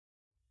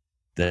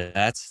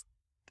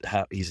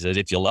how he said,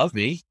 if you love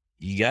me,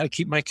 you got to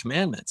keep my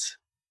commandments.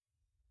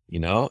 He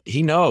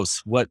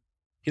knows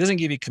he doesn't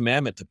give you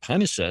commandment to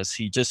punish us.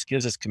 He just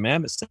gives us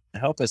commandments to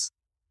help us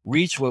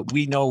reach what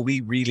we know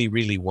we really,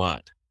 really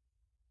want.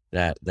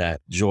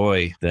 That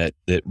joy that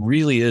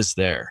really is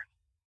there.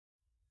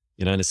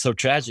 And it's so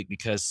tragic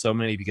because so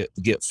many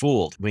get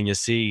fooled when you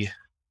see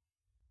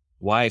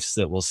wives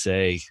that will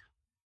say,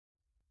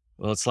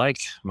 well, it's like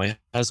my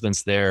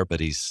husband's there,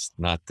 but he's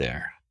not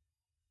there,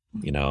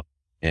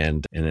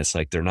 and it's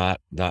like they're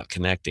not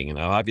connecting.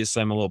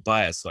 Obviously I'm a little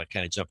biased, so I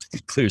kind of jumped to the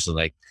conclusion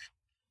like,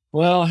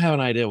 well, I have an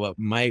idea what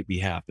might be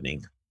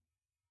happening.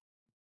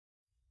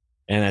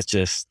 And it's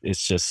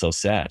just so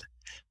sad.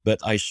 But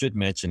I should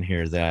mention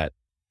here that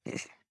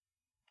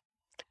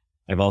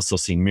I've also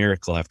seen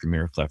miracle after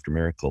miracle after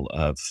miracle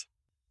of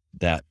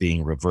that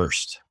being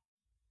reversed.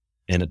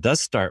 And it does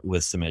start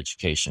with some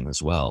education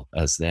as well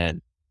as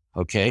then,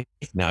 okay,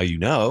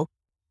 now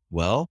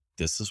well,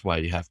 this is why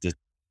you have to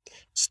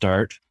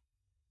start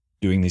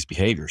doing these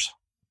behaviors.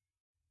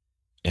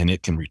 And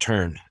it can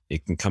return,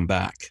 it can come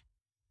back.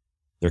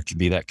 There can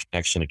be that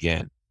connection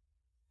again.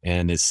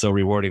 And it's so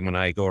rewarding when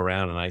I go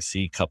around and I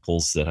see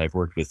couples that I've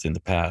worked with in the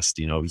past,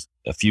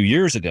 a few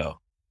years ago,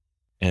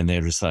 and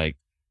they're just like,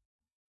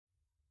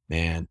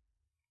 man,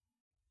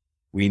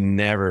 we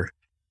never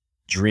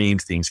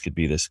dreamed things could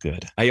be this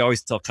good. I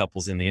always tell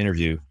couples in the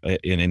interview,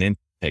 in an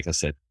intake, I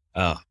said,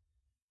 how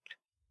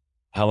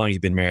long have you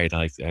been married?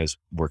 I was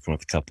working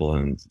with a couple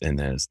and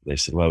then they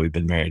said, well, we've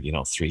been married,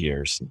 3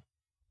 years. And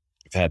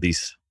we've had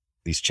these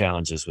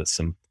challenges with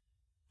some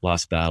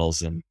lost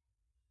battles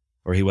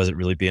or he wasn't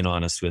really being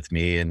honest with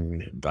me.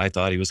 And I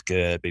thought he was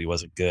good, but he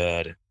wasn't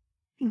good.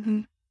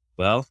 Mm-hmm.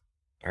 Well,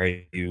 are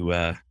you,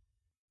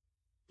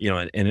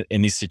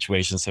 in these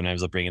situations, sometimes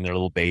they'll bring in their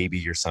little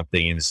baby or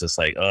something. And it's just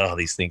like, oh,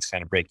 these things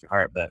kind of break your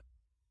heart. But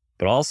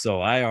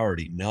also I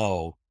already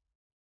know,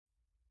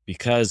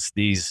 because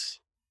these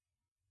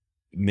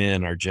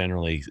men are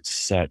generally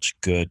such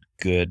good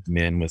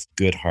men with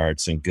good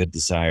hearts and good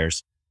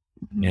desires.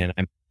 Mm-hmm. And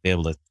I'm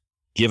able to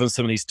give them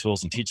some of these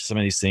tools and teach some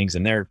of these things,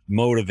 and they're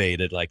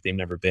motivated like they've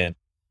never been.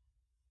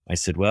 I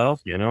said, well,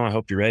 I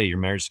hope you're ready. Your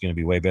marriage is going to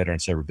be way better than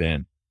it's ever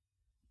been.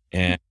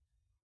 And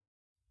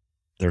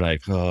they're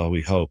like, oh,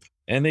 we hope.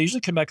 And they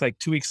usually come back like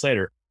 2 weeks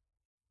later.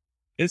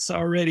 It's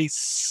already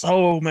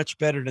so much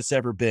better than it's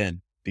ever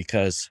been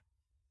because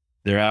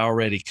they're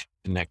already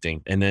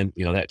connecting. And then,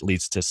 that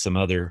leads to some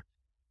other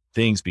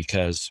things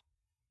because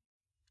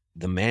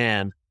the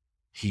man,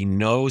 he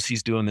knows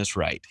he's doing this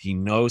right. He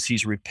knows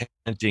he's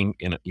repenting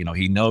and,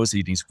 he knows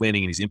that he's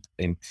winning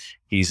and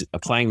he's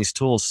applying these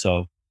tools.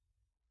 So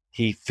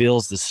he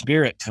feels the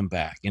Spirit come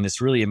back. And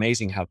it's really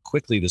amazing how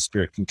quickly the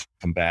Spirit can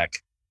come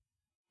back.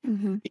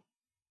 Mm-hmm.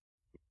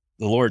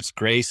 The Lord's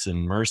grace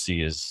and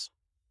mercy is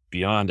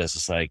beyond us.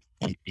 It's like,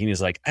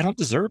 he's like, I don't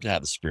deserve to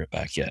have the Spirit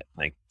back yet.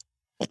 Like,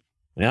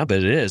 yeah, but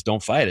it is.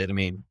 Don't fight it.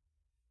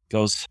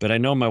 Goes, but I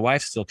know my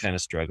wife's still kind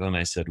of struggling.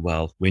 I said,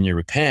 well, when you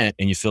repent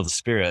and you feel the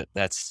Spirit,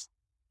 that's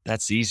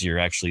easier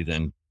actually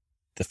than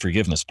the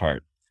forgiveness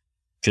part,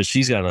 because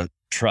she's got to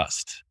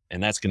trust,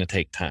 and that's going to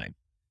take time.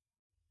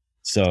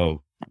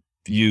 So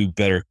you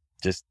better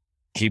just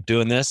keep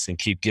doing this and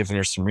keep giving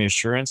her some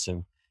reassurance,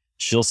 and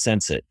she'll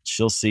sense it.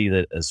 She'll see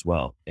that as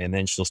well. And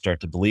then she'll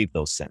start to believe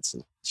those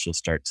senses. She'll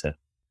start to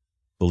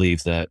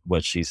believe that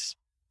what she's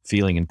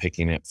feeling and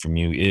picking up from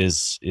you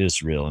is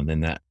real. And then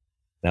that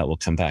will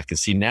come back. And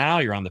see, now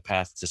you're on the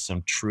path to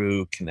some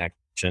true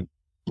connection,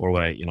 or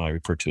what I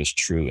refer to as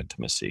true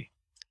intimacy.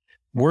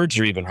 Words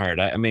are even hard.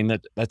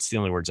 That's the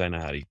only words I know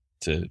how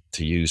to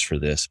use for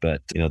this,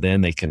 but then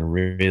they can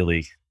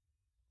really,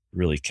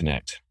 really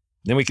connect.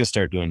 Then we can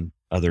start doing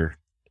other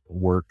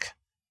work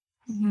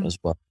Mm-hmm. as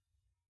well.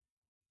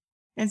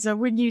 And so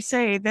when you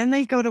say, then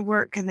they go to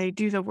work and they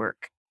do the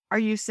work, are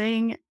you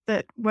saying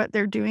that what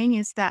they're doing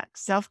is that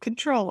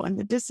self-control and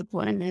the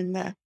discipline and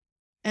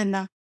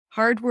the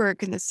hard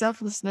work and the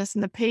selflessness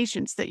and the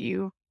patience that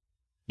you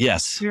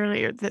Yes.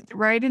 earlier, that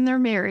right in their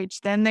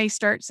marriage, then they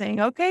start saying,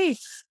 okay,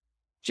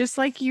 just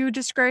like you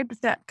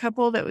described that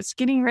couple that was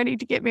getting ready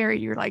to get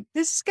married, you're like,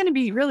 this is going to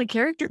be really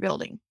character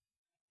building.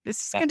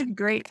 This is going to be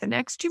great. The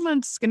next 2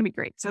 months is going to be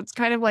great. So it's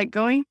kind of like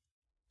going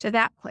to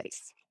that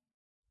place.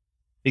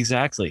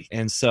 Exactly.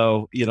 And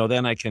so,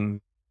 then I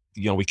can,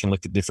 we can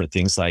look at different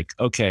things like,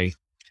 okay,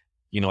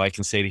 I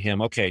can say to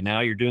him, okay, now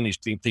you're doing these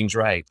things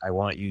right. I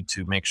want you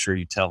to make sure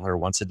you tell her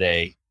once a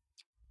day,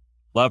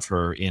 love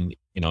her in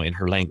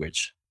her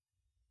language.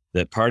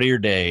 That part of your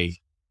day,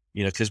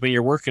 because when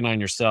you're working on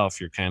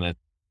yourself, you're kind of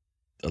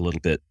a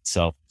little bit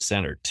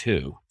self-centered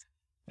too.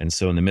 And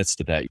so in the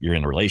midst of that, you're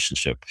in a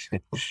relationship.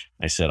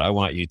 I said, I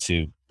want you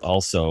to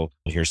also,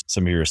 here's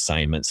some of your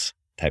assignments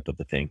type of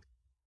a thing.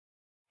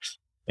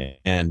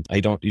 And I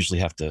don't usually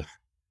have to,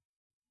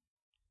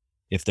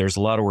 if there's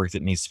a lot of work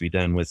that needs to be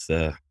done with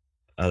the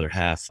other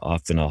half,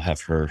 often I'll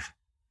have her,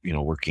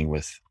 working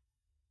with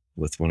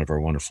one of our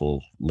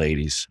wonderful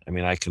ladies. I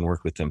mean, I can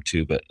work with them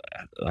too, but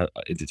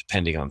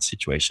depending on the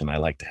situation, I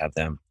like to have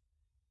them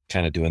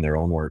kind of doing their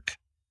own work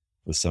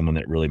with someone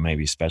that really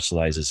maybe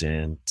specializes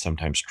in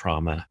sometimes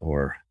trauma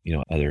or,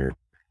 other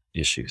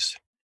issues.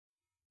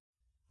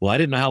 Well, I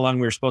didn't know how long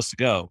we were supposed to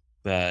go,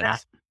 but Yeah.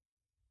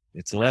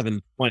 it's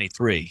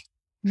 11:23.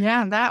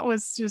 Yeah, that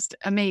was just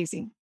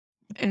amazing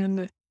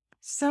and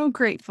so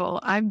grateful.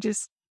 I'm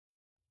just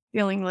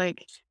feeling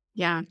like,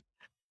 yeah,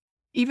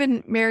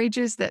 even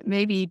marriages that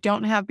maybe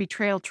don't have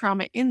betrayal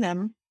trauma in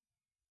them,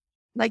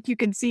 like you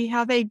can see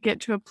how they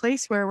get to a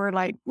place where we're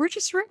like, we're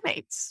just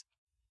roommates,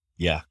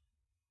 Yeah.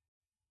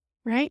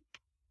 right?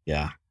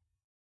 Yeah.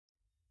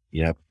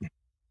 Yep.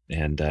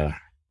 And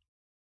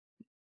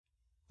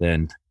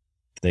then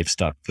they've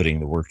stopped putting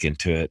the work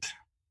into it.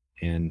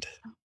 And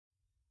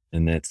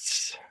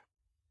that's,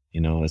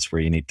 that's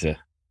where you need to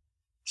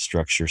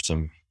structure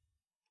some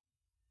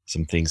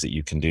things that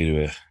you can do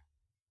to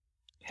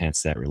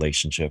enhance that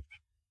relationship,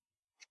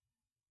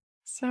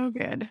 So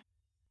good.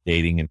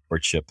 dating and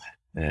courtship.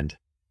 And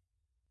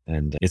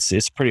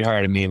it's pretty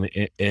hard. I mean,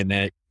 in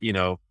that,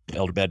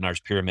 Elder Bednar's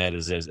pyramid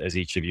is as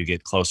each of you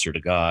get closer to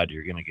God,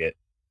 you're going to get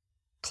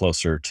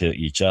closer to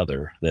each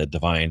other, the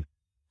divine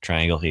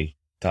triangle he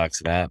talks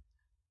about.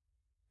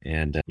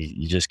 And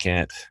you just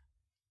can't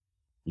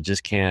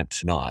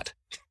not,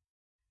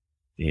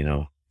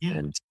 Yeah.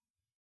 and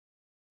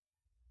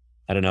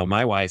I don't know,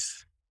 my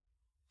wife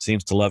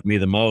seems to love me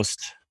the most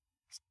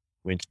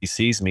when she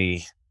sees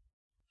me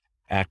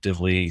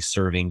actively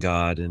serving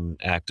God and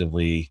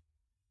actively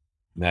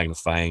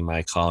magnifying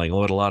my calling.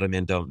 What a lot of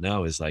men don't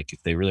know is, like,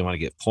 if they really want to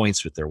get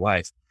points with their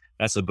wife,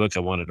 that's a book I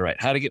wanted to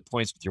write, How to Get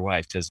Points with Your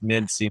Wife, because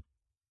men seem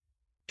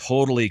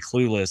totally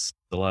clueless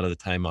a lot of the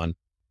time on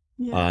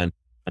Yeah.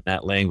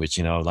 that language,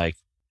 like,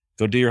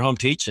 go do your home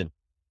teaching.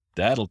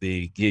 That'll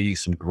give you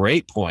some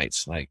great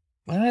points. Like,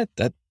 what?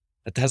 That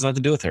has nothing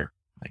to do with her.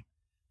 Like,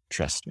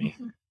 trust me.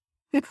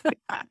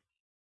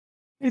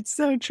 It's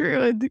so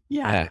true. And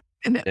yeah.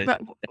 Yeah.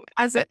 But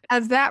as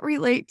that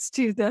relates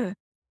to the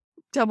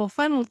double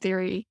funnel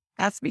theory,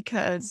 that's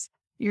because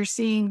you're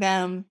seeing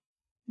them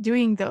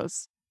doing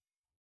those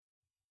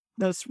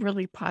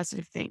really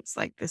positive things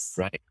like this.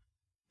 Right.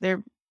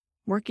 They're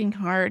working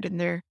hard and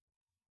they're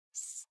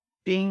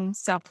being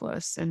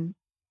selfless and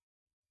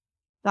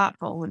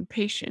thoughtful and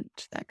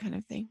patient, that kind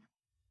of thing.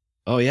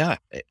 Oh yeah.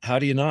 How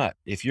do you not?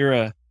 If you're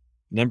a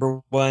number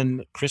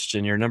one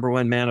Christian, you're a number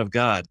one man of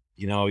God,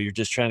 you're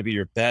just trying to be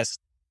your best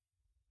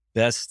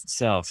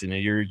self.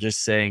 You're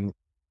just saying,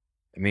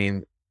 I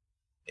mean,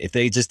 if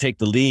they just take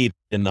the lead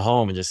in the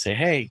home and just say,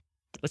 hey,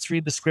 let's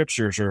read the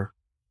scriptures, or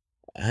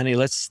honey,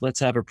 let's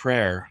have a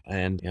prayer.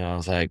 And, I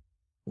was like,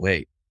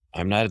 wait,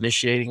 I'm not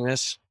initiating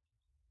this.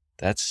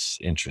 That's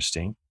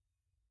interesting.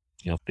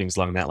 Things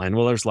along that line.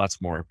 Well, there's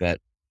lots more, but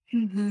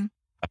Mm-hmm.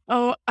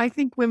 Oh, I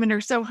think women are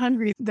so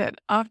hungry that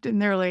often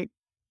they're like,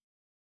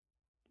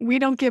 we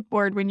don't get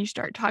bored when you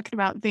start talking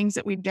about things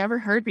that we've never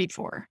heard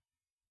before.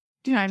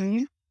 Do you know what I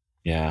mean?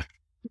 yeah.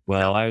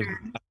 Well,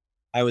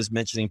 I was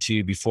mentioning to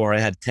you before, I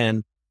had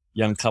 10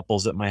 young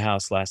couples at my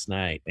house last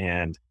night,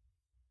 and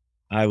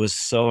I was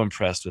so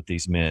impressed with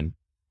these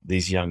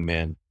young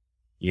men,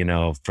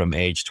 from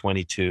age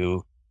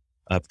 22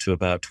 up to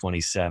about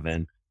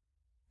 27.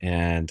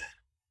 And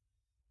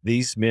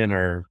these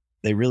men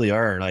they really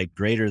are like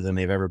greater than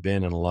they've ever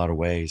been in a lot of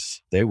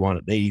ways. They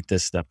eat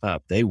this stuff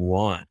up. They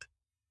want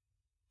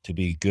to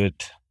be good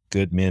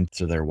men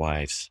to their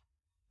wives.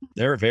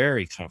 They're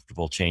very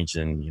comfortable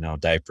changing,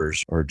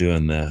 diapers or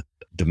doing the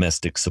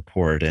domestic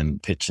support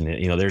and pitching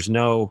it. There's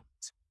no,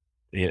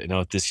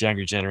 this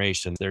younger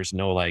generation, there's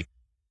no like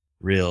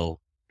real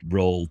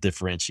role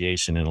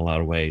differentiation in a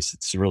lot of ways.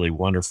 It's really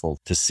wonderful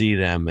to see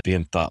them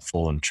being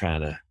thoughtful and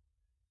trying to,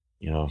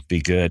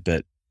 be good,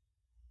 but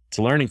it's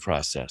a learning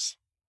process.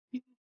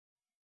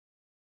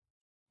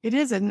 It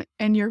is. And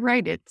you're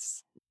right.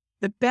 It's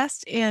the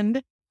best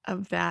end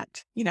of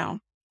that,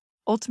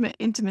 ultimate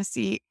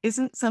intimacy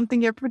isn't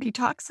something everybody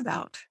talks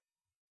about.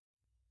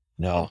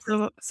 No.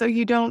 So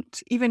you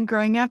don't, even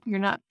growing up, you're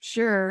not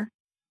sure,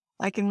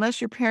 like, unless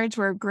your parents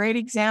were a great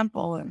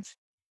example of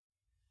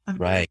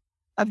Right.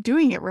 of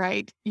doing it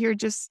right, you're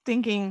just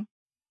thinking,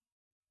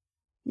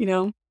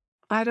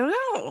 I don't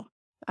know.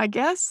 I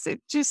guess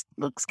it just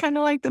looks kind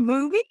of like the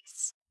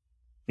movies.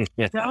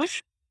 Yeah. No?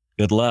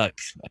 Good luck.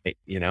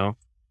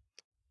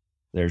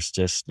 There's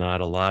just not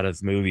a lot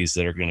of movies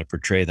that are going to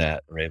portray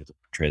that or able to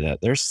portray that.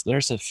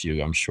 There's a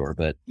few, I'm sure,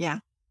 but Yeah.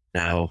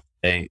 no,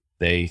 they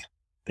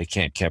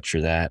can't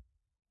capture that.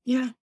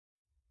 Yeah.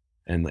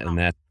 And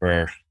that's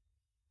where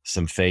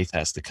some faith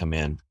has to come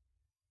in,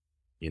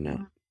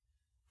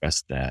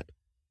 trust that.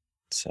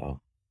 So,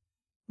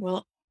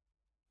 Well,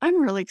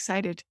 I'm really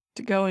excited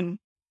to go and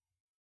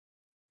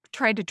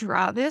try to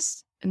draw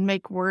this and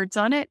make words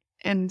on it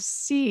and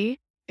see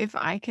if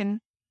I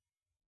can,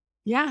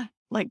 yeah,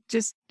 like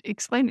just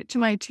explain it to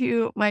my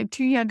two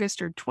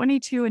youngest are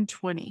 22 and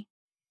 20.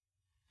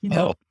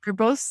 Oh, They're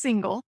both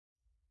single.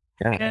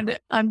 yeah. And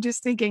I'm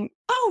just thinking,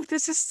 oh,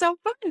 this is so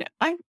fun.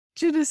 I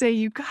should have say,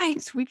 you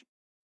guys,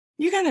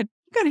 you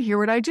gotta hear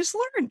what I just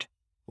learned.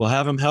 Well,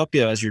 have them help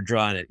you as you're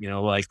drawing it.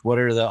 Like what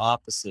are the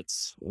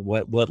opposites?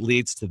 What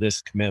leads to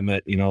this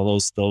commitment?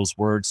 Those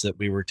words that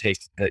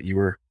that you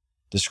were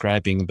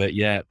describing, but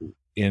yet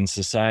in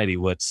society,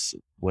 what's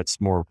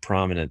more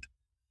prominent?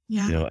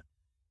 Yeah.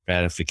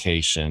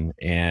 Gratification,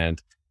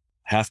 and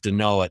have to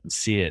know it and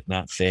see it,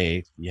 not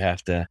faith. You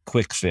have to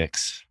quick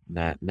fix,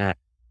 not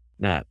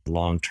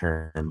long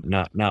term,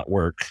 not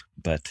work,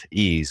 but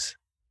ease.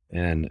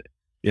 And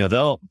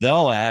they'll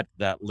add to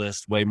that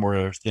list way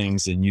more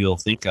things than you'll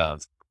think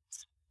of,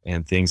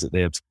 and things that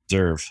they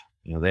observe.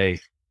 They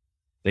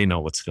know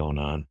what's going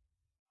on.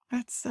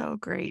 That's so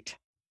great.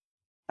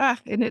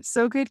 And it's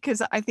so good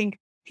because I think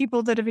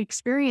people that have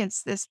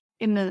experienced this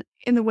in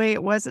the way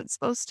it wasn't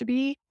supposed to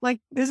be, like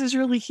this is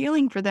really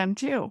healing for them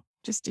too,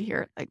 just to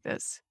hear it like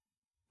this.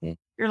 Mm.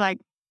 You're like,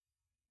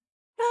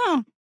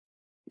 oh,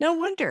 no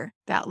wonder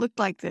that looked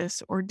like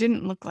this or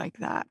didn't look like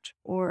that.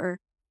 Or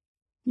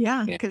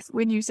yeah, Yeah. because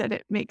when you said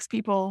it makes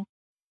people,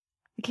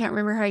 I can't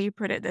remember how you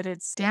put it, that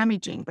it's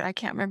damaging, but I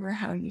can't remember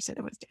how you said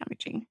it was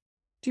damaging.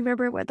 Do you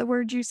remember what the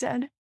word you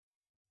said?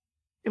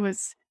 It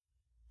was,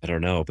 I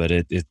don't know, but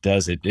it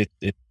does it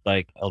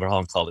like Elder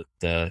Holland called it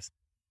the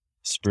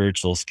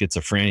spiritual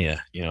schizophrenia.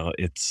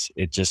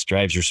 It just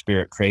drives your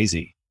spirit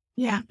crazy.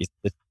 yeah,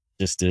 It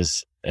just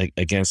is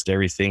against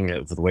everything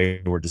of the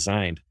way we're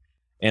designed.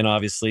 And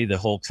obviously the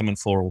whole coming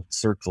full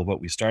circle, what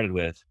we started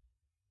with.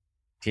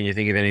 Can you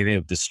think of anything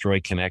that destroy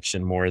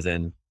connection more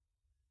than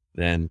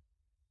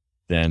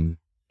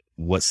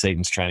what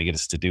Satan's trying to get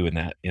us to do in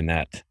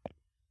that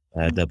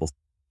double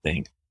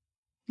thing?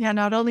 yeah.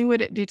 Not only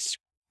would it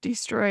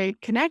destroy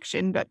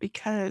connection, but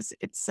because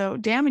it's so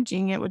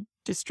damaging, it would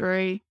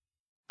destroy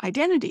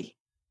identity.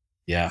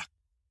 Yeah.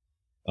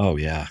 Oh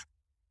yeah.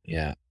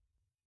 Yeah.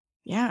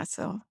 Yeah,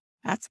 so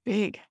that's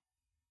big.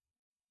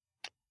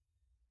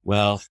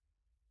 Well,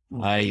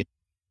 I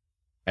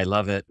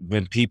love it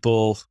when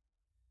people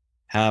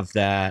have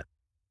that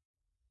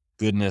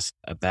goodness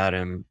about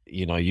him.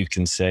 You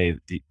can say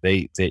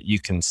that you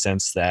can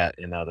sense that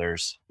in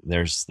others.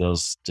 There's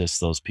those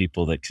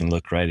people that can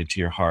look right into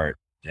your heart,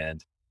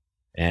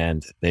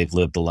 and they've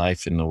lived a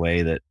life in a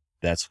way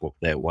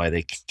why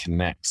they can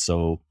connect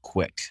so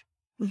quick,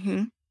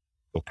 Mm-hmm.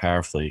 so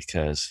powerfully,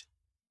 because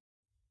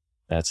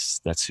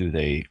that's who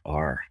they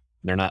are.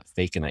 They're not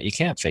faking that. You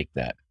can't fake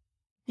that.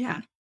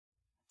 Yeah.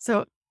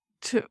 So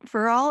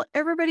for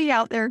everybody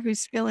out there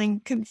who's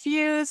feeling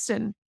confused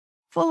and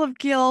full of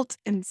guilt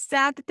and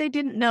sad that they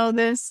didn't know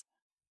this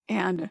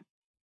and,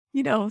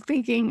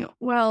 thinking,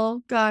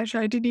 well, gosh,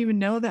 I didn't even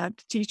know that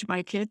to teach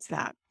my kids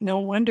that. No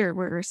wonder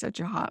we're such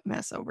a hot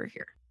mess over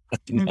here.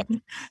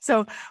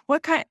 So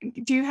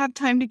do you have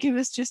time to give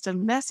us just a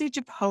message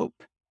of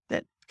hope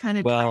that kind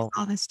of ties Well,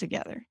 all this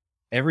together?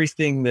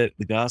 everything that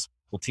the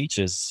gospel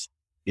teaches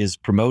is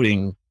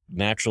promoting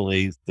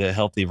naturally the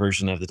healthy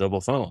version of the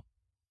double funnel.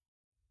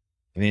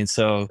 I mean,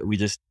 so we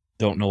just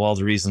don't know all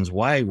the reasons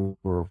why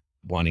we're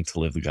wanting to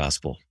live the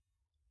gospel.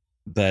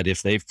 But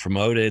if they've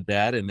promoted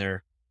that and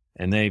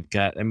they've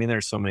got, I mean,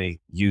 there's so many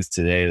youth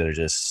today that are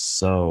just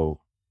so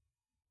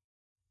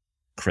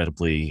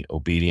incredibly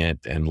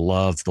obedient and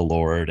love the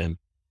Lord and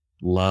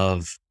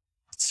love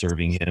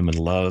serving him and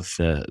love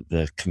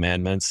the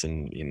commandments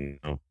and,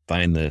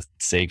 find the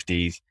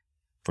safety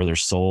for their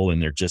soul. And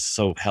they're just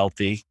so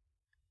healthy.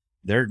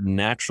 They're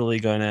naturally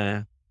going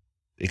to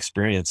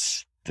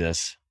experience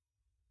this.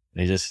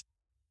 They just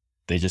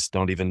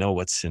don't even know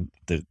what's in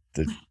the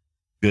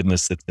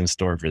goodness that's in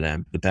store for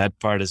them. The bad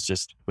part is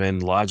just when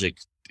logic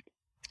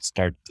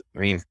I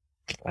mean,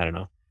 I don't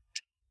know.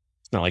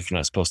 It's not like you're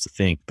not supposed to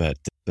think, but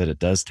it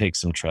does take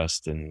some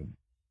trust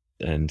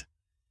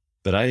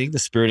but I think the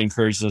Spirit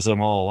encourages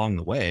them all along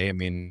the way. I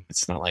mean,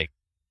 it's not like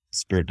the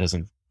Spirit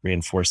doesn't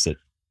reinforce it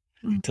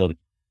until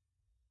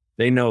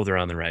they know they're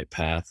on the right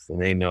path and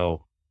they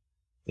know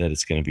that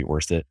it's going to be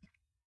worth it.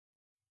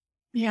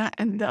 Yeah.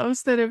 And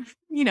those that have,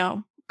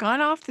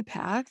 gone off the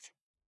path,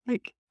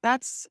 like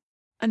that's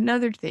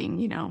another thing,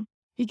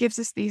 he gives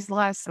us these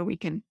laws so we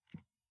can,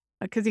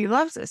 because he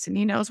loves us and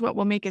he knows what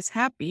will make us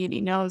happy and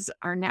he knows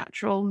our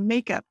natural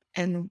makeup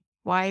and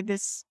why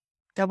this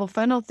double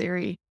funnel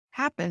theory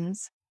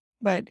happens.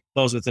 But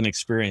Those with an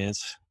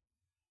experience,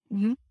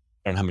 Mhm. I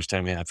don't know how much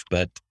time we have,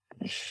 but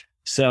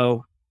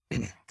so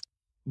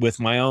with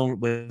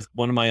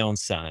one of my own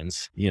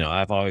sons,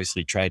 I've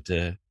obviously tried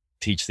to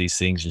teach these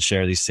things and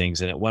share these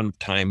things. And at one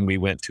time we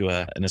went to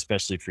and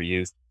especially for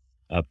youth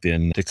up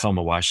in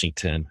Tacoma,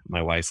 Washington,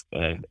 my wife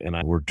and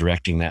I were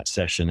directing that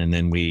session. And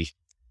then we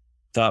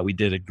thought we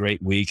did a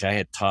great week. I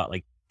had taught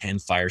like 10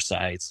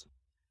 firesides.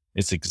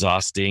 It's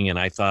exhausting. And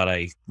I thought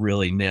I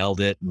really nailed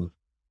it. And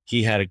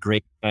he had a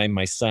great time,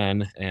 my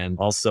son. And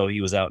also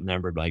he was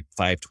outnumbered like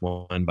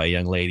 5-1 by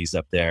young ladies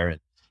up there. And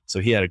So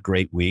he had a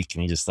great week,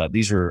 and he just thought,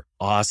 these are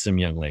awesome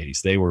young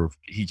ladies. They were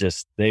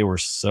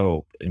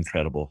so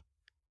incredible.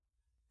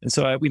 And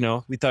so we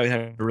thought we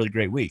had a really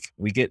great week.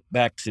 We get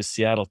back to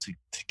Seattle to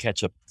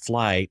catch a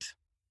flight.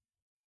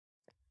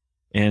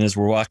 And as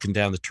we're walking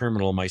down the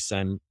terminal, my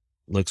son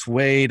looks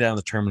way down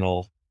the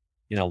terminal,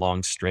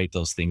 long straight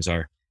those things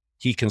are.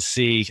 He can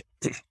see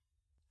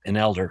an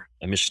elder,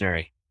 a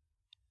missionary.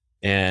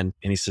 And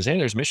he says, hey,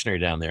 there's a missionary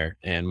down there.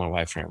 And my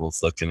wife and I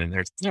both looking, and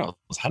there's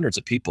hundreds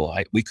of people.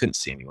 We couldn't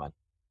see anyone.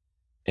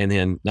 And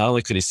then not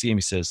only could he see him,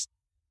 he says,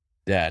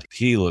 Dad,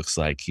 he looks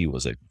like he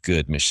was a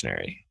good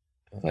missionary.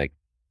 Like,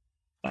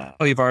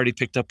 oh, you've already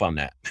picked up on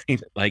that.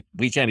 Like,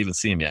 we can't even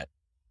see him yet.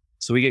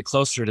 So we get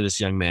closer to this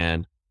young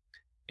man,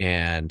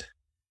 and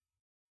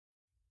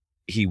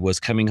he was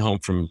coming home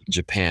from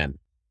Japan,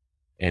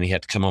 and he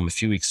had to come home a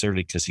few weeks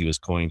early because he was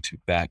going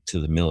back to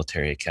the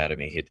military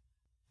academy. He'd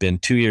been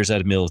 2 years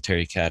at a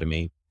military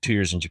academy, 2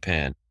 years in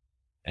Japan,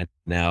 and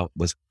now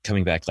was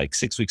coming back like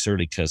 6 weeks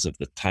early because of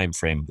the time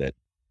frame that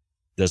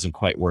doesn't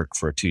quite work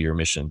for a 2-year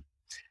mission.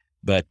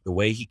 But the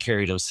way he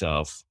carried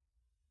himself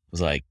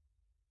was like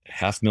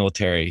half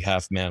military,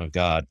 half man of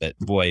God. But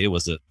boy, it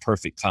was a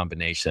perfect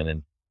combination.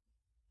 And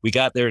we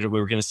got there, we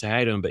were going to say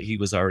hi to him, but he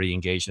was already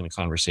engaged in a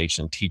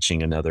conversation,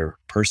 teaching another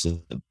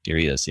person. Here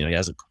he is, he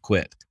hasn't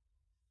quit.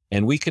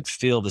 And we could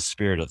feel the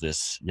spirit of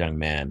this young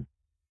man.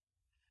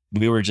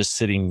 We were just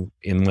sitting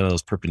in one of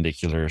those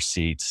perpendicular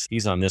seats.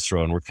 He's on this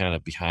row and we're kind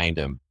of behind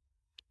him.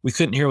 We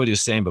couldn't hear what he was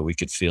saying, but we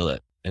could feel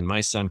it. And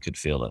my son could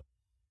feel it.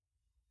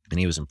 And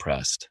he was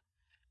impressed.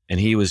 And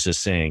he was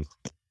just saying,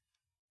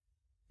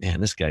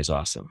 man, this guy's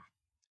awesome.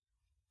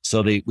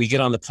 So we get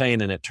on the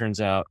plane, and it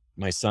turns out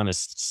my son is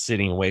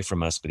sitting away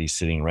from us, but he's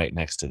sitting right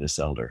next to this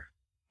elder.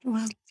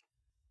 Wow.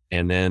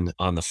 And then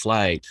on the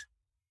flight,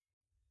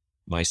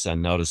 my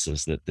son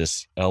notices that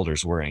this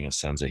elder's wearing a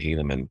Sons of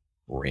Helaman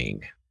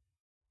ring.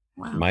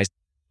 Wow. My son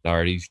had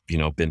already,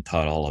 been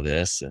taught all of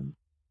this,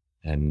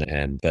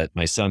 but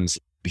my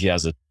he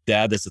has a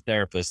dad that's a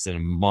therapist and a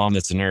mom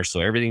that's a nurse, so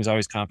everything's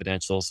always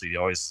confidential. So he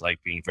always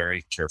being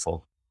very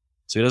careful.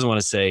 So he doesn't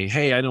want to say,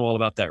 hey, I know all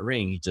about that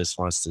ring. He just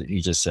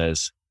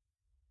says,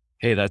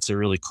 hey, that's a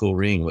really cool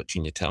ring. What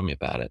can you tell me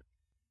about it?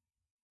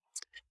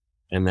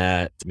 And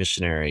that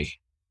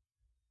missionary,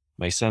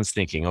 my son's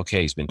thinking,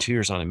 okay, he's been 2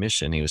 years on a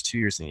mission. He was 2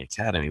 years in the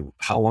academy.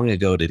 How long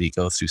ago did he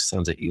go through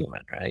Sons of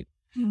Helaman, right?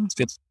 Mm-hmm. It's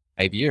been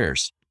 5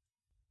 years.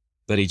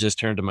 But he just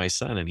turned to my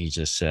son and he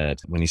just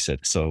said,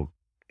 so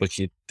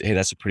hey,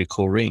 that's a pretty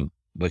cool ring.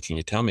 What can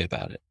you tell me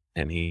about it?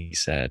 And he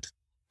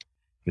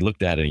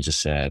looked at it and he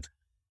just said,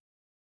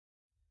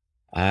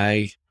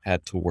 I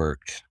had to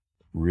work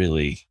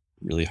really,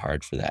 really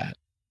hard for that.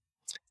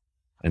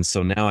 And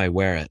so now I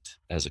wear it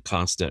as a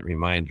constant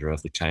reminder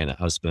of the kind of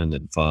husband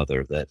and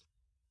father that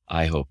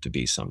I hope to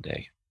be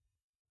someday.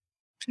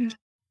 Mm.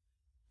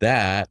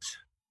 That,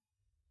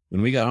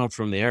 when we got home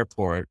from the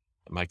airport,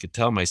 I could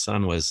tell my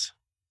son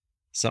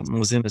something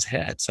was in his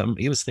head.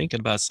 He was thinking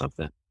about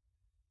something.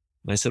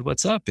 And I said,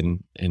 what's up?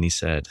 And he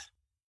said,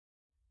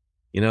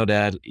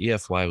 Dad,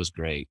 EFY was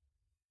great.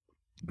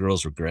 The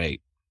girls were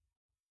great.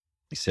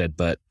 He said,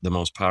 but the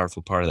most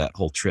powerful part of that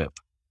whole trip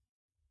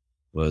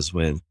was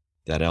when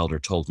that elder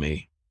told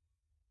me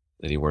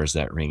that he wears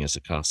that ring as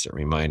a constant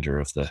reminder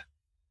of the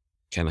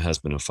kind of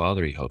husband and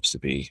father he hopes to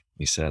be.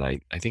 He said,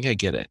 I think I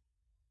get it.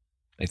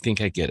 I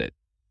think I get it.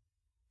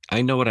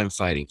 I know what I'm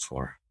fighting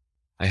for.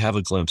 I have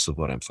a glimpse of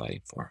what I'm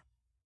fighting for.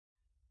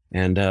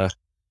 And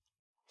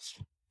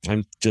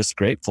I'm just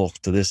grateful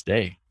to this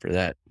day for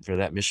that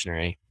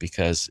missionary,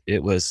 because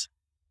it was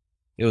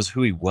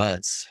who he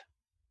was.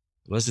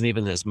 It wasn't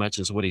even as much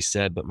as what he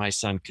said, but my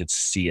son could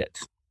see it.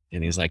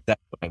 And he's like,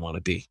 that's what I want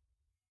to be.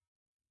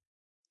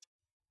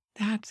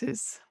 That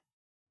is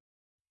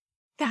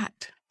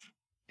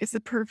the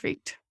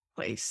perfect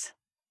place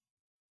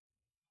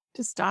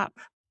to stop,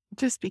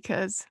 just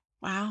because,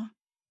 wow.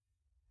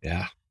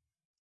 Yeah.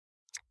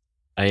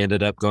 I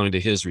ended up going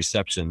to his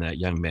reception, that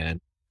young man.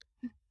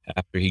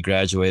 After he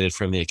graduated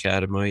from the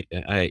academy,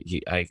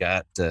 I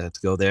got to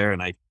go there,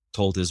 and I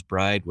told his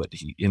bride what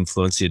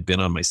influence he had been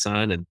on my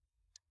son.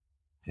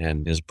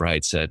 And his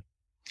bride said,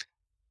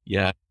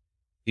 yeah,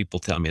 people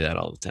tell me that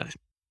all the time.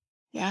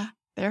 Yeah,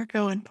 they're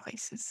going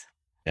places.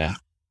 Yeah.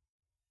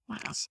 Wow.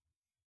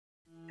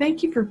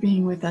 Thank you for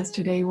being with us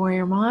today,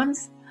 Warrior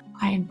Moms.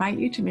 I invite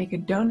you to make a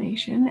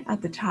donation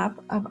at the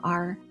top of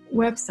our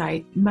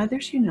website,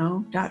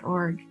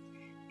 mothersyouknow.org.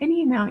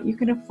 Any amount you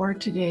can afford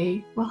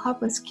today will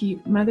help us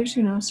keep Mothers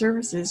Who Know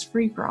services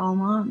free for all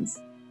moms.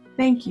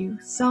 Thank you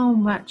so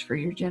much for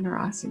your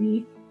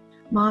generosity.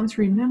 Moms,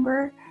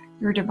 remember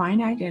your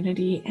divine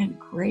identity and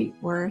great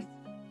worth.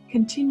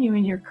 Continue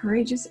in your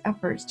courageous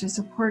efforts to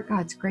support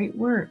God's great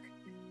work.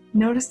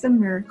 Notice the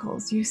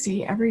miracles you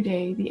see every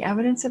day, the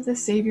evidence of the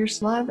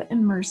Savior's love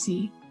and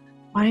mercy.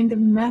 Find the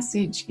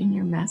message in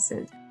your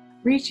message.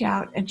 Reach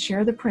out and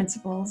share the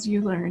principles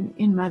you learn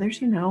in Mothers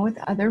Who Know with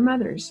other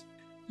mothers.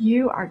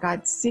 You are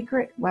God's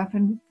secret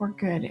weapon for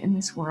good in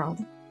this world.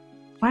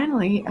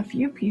 Finally, a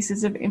few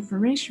pieces of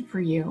information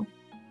for you.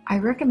 I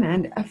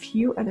recommend a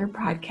few other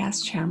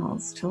podcast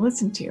channels to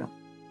listen to.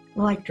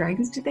 Like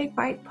Dragons Do They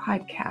Fight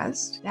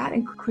podcast, that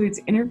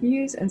includes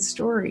interviews and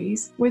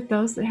stories with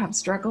those that have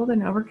struggled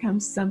and overcome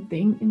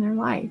something in their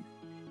life.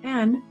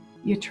 And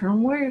the Eternal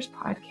Warriors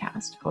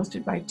podcast,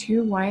 hosted by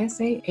two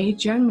YSA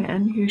age young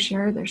men who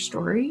share their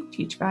story,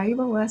 teach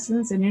valuable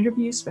lessons, and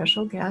interview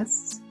special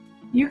guests.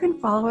 You can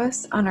follow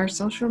us on our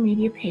social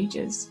media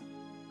pages.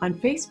 On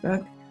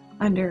Facebook,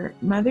 under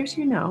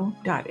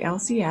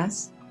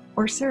motherswhoknow.lcs,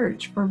 or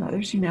search for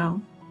Mothers Who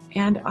Know.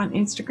 And on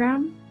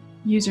Instagram,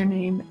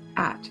 username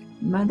at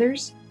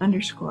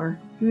mothers_who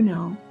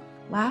know.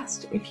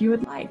 Last, if you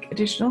would like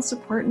additional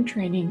support and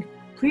training,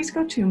 please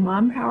go to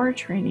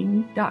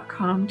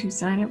mompowertraining.com to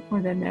sign up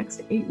for the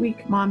next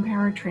 8-week Mom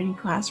Power training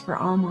class for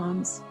all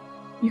moms.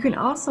 You can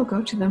also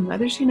go to the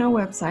Mothers Who Know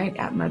website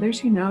at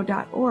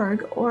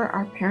motherswhoknow.org or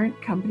our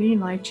parent company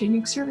Life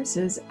Changing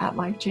Services at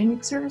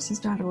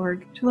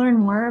lifechangingservices.org to learn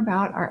more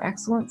about our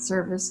excellent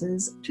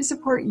services to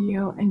support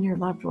you and your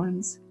loved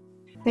ones.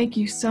 Thank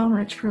you so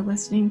much for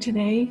listening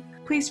today.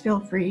 Please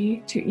feel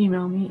free to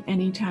email me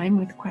anytime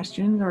with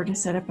questions or to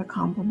set up a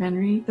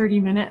complimentary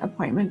 30-minute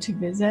appointment to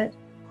visit.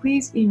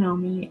 Please email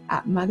me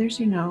at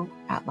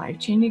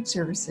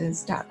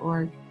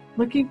motherswhoknow@lifechangingservices.org.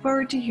 Looking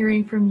forward to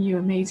hearing from you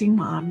amazing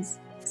moms.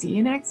 See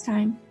you next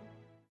time.